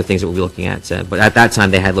these are things that we'll be looking at. But at that time,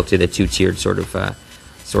 they had looked at a two-tiered sort of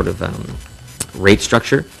rate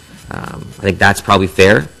structure. I think that's probably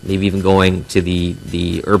fair. Maybe even going to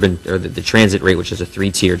the urban or the transit rate, which is a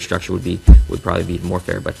three-tiered structure, would probably be more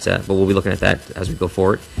fair. But we'll be looking at that as we go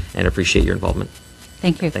forward, and appreciate your involvement.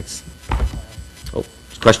 Thank you. Thanks. Oh,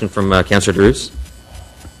 question from Councillor Drews.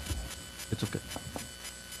 It's okay.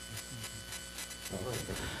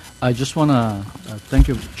 I just want to thank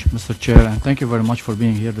you, Mr. Chair, and thank you very much for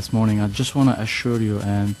being here this morning. I just want to assure you,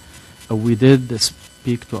 and we did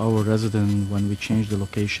speak to our resident when we changed the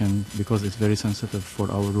location because it's very sensitive for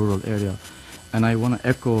our rural area. And I want to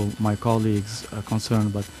echo my colleagues' concern,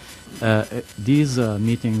 but these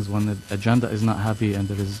meetings, when the agenda is not heavy and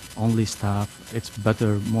there is only staff, it's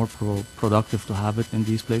better, more productive to have it in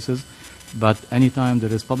these places. But anytime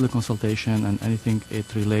there is public consultation and anything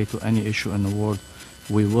it relates to any issue in the ward,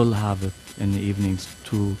 we will have it in the evenings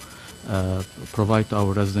to provide to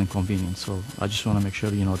our resident convenience. So I just want to make sure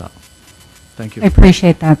you know that. Thank you. I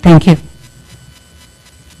appreciate that. Thank you.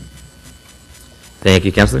 Thank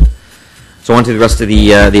you, Councillor. So on to the rest of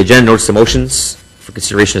the agenda. Notice of motions for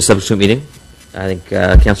consideration of substitute meeting. I think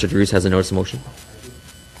Councillor Drews has a notice of motion.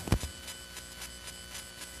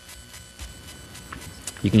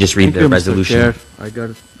 You can just read the resolution. Mr.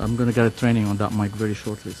 Chair. I'm going to get a training on that mic very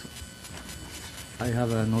shortly. So I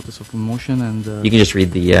have a notice of motion, and you can just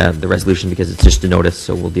read the resolution because it's just a notice,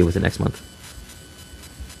 so we'll deal with it next month.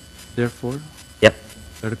 Therefore, yep,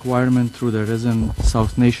 a requirement through the Risen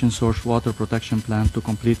South Nation Source Water Protection Plan to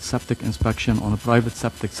complete septic inspection on private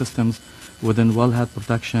septic systems within wellhead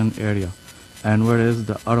protection area. And whereas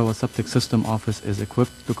the Ottawa Septic System Office is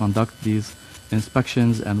equipped to conduct these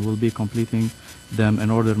inspections and will be completing them in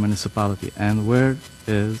order municipality. And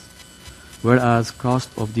whereas cost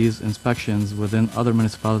of these inspections within other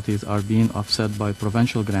municipalities are being offset by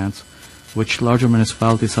provincial grants, which larger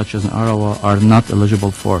municipalities such as Ottawa are not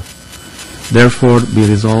eligible for. Therefore, be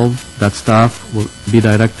resolved that staff will be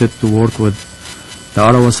directed to work with the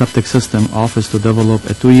Ottawa Septic System Office to develop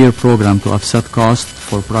a 2-year program to offset costs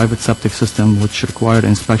for private septic systems which require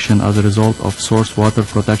inspection as a result of source water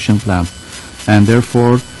protection plan. And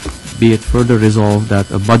therefore, be it further resolved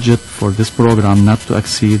that a budget for this program not to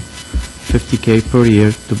exceed $50,000 per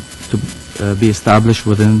year to be established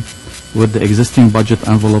with the existing budget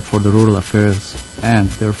envelope for the rural affairs. And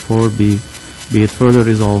therefore, be it further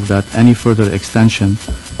resolved that any further extension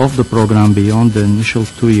of the program beyond the initial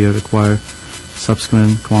 2-year require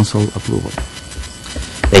subsequent council approval.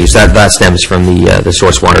 Thank you. So that stems from the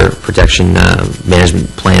source water protection management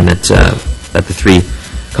plan that the 3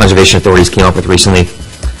 conservation authorities came up with recently.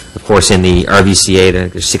 Of course, in the RVCA,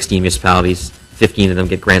 there's 16 municipalities. 15 of them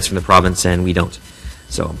get grants from the province, and we don't.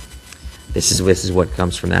 So this is what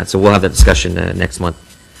comes from that. So we'll have that discussion next month.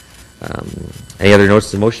 Any other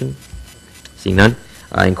notices of motion? Seeing none.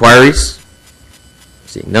 Inquiries?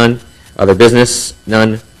 Seeing none. Other business?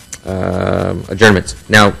 None. Adjournment.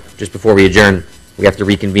 Now, just before we adjourn, we have to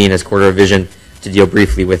reconvene as Quarter of Vision to deal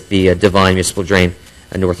briefly with the Divine Municipal Drain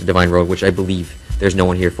north of Divine Road, which I believe there's no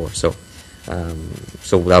one here for. So that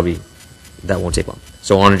won't take long.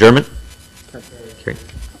 So on adjournment? Okay.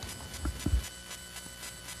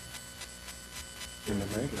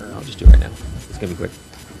 I'll just do it right now. It's going to be quick.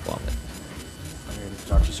 Well,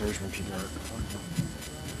 Talk to Serge when people are.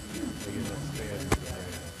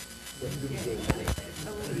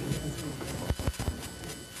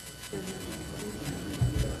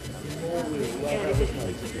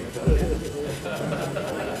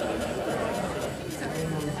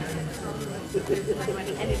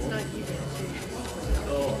 And it's not even.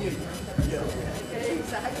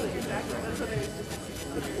 Exactly. That's what I was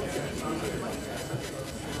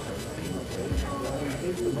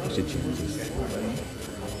just.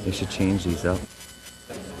 They should change these up.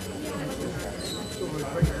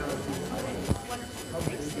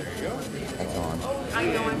 That's on.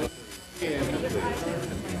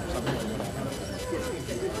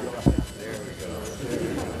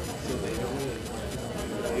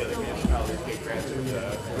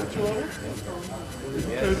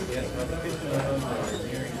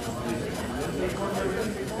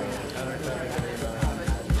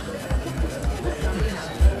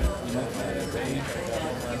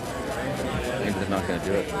 Maybe they're not going to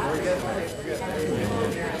do it.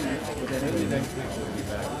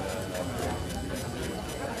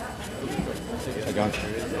 I got you.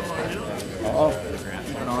 Uh-oh.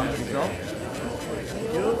 Turn on yourself.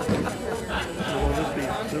 You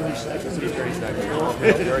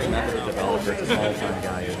already met with the developer. It's a small-time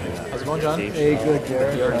guy. How's it going, John? Hey, good,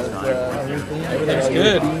 Jared. Everything's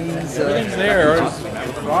good. Everything's there.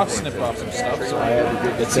 The frost snipped off some stuff, so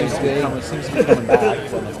it seems to be coming back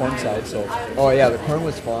from the corn side. So. Oh yeah, the corn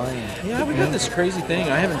was fine. Yeah, we got this crazy thing.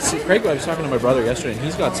 I haven't seen. Craig, I was talking to my brother yesterday, and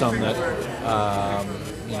he's got some that,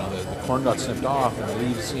 the corn got snipped off, and the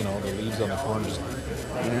leaves on the corn just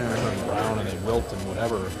turn brown and they wilt and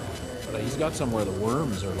whatever. But he's got some where the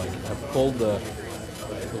worms are have pulled the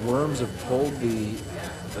worms have pulled the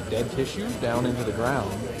dead tissue down into the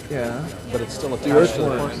ground. Yeah. But it's still attached to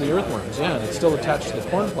the corn, the earthworms. Yeah, and it's still attached to the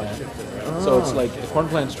corn plant. Oh. So it's like the corn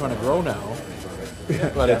plant's trying to grow now.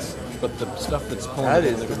 But the stuff that's pulling that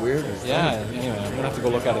is the weirdest. Yeah. Anyway, I'm gonna have to go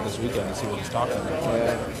look at it this weekend and see what he's talking about.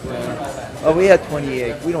 Yeah. Oh, we had 20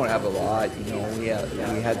 acres. We don't have a lot, We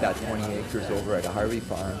had that 20 acres over at a Harvey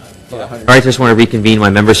farm. Yeah. All right, I just want to reconvene my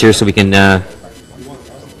members here so we can. At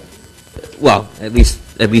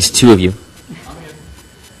least two of you,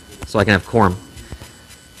 so I can have quorum.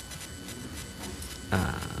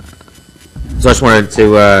 So I just wanted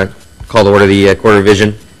to call to order the quarter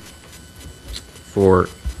revision for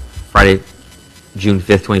Friday, June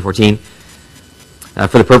 5th, 2014,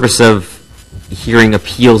 for the purpose of hearing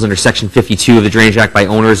appeals under Section 52 of the Drainage Act by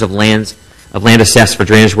owners of land assessed for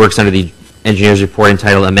drainage works under the engineer's report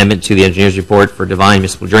entitled Amendment to the Engineer's Report for Divine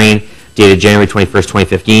Municipal Drain, dated January 21st,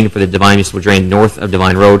 2015, for the Divine Municipal Drain north of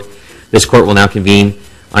Divine Road. This court will now convene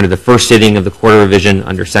under the first sitting of the quarter revision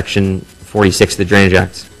under Section 46 of the Drainage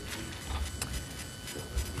Act.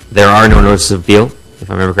 There are no notices of appeal, if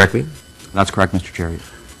I remember correctly. That's correct, Mr. Chair.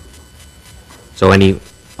 So any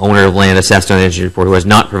owner of land assessed on the engineer's report who has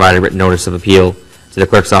not provided written notice of appeal to the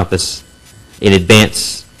clerk's office in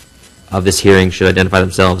advance of this hearing should identify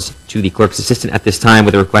themselves to the clerk's assistant at this time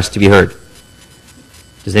with a request to be heard.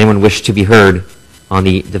 Does anyone wish to be heard on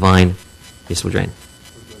the Divine Municipal Drain?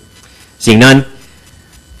 Seeing none,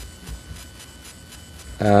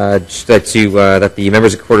 just like to that the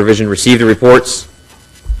members of the Court of Revision receive the reports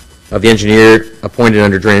of the engineer appointed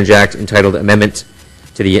under Drainage Act entitled Amendment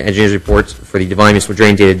to the Engineer's Report for the Divine Municipal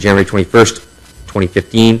Drain dated January 21st,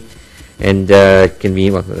 2015, and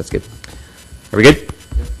convene. Well, that's good. Are we good?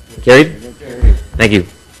 Carried? Thank you.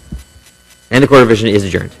 And the Court of Revision is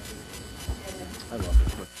adjourned.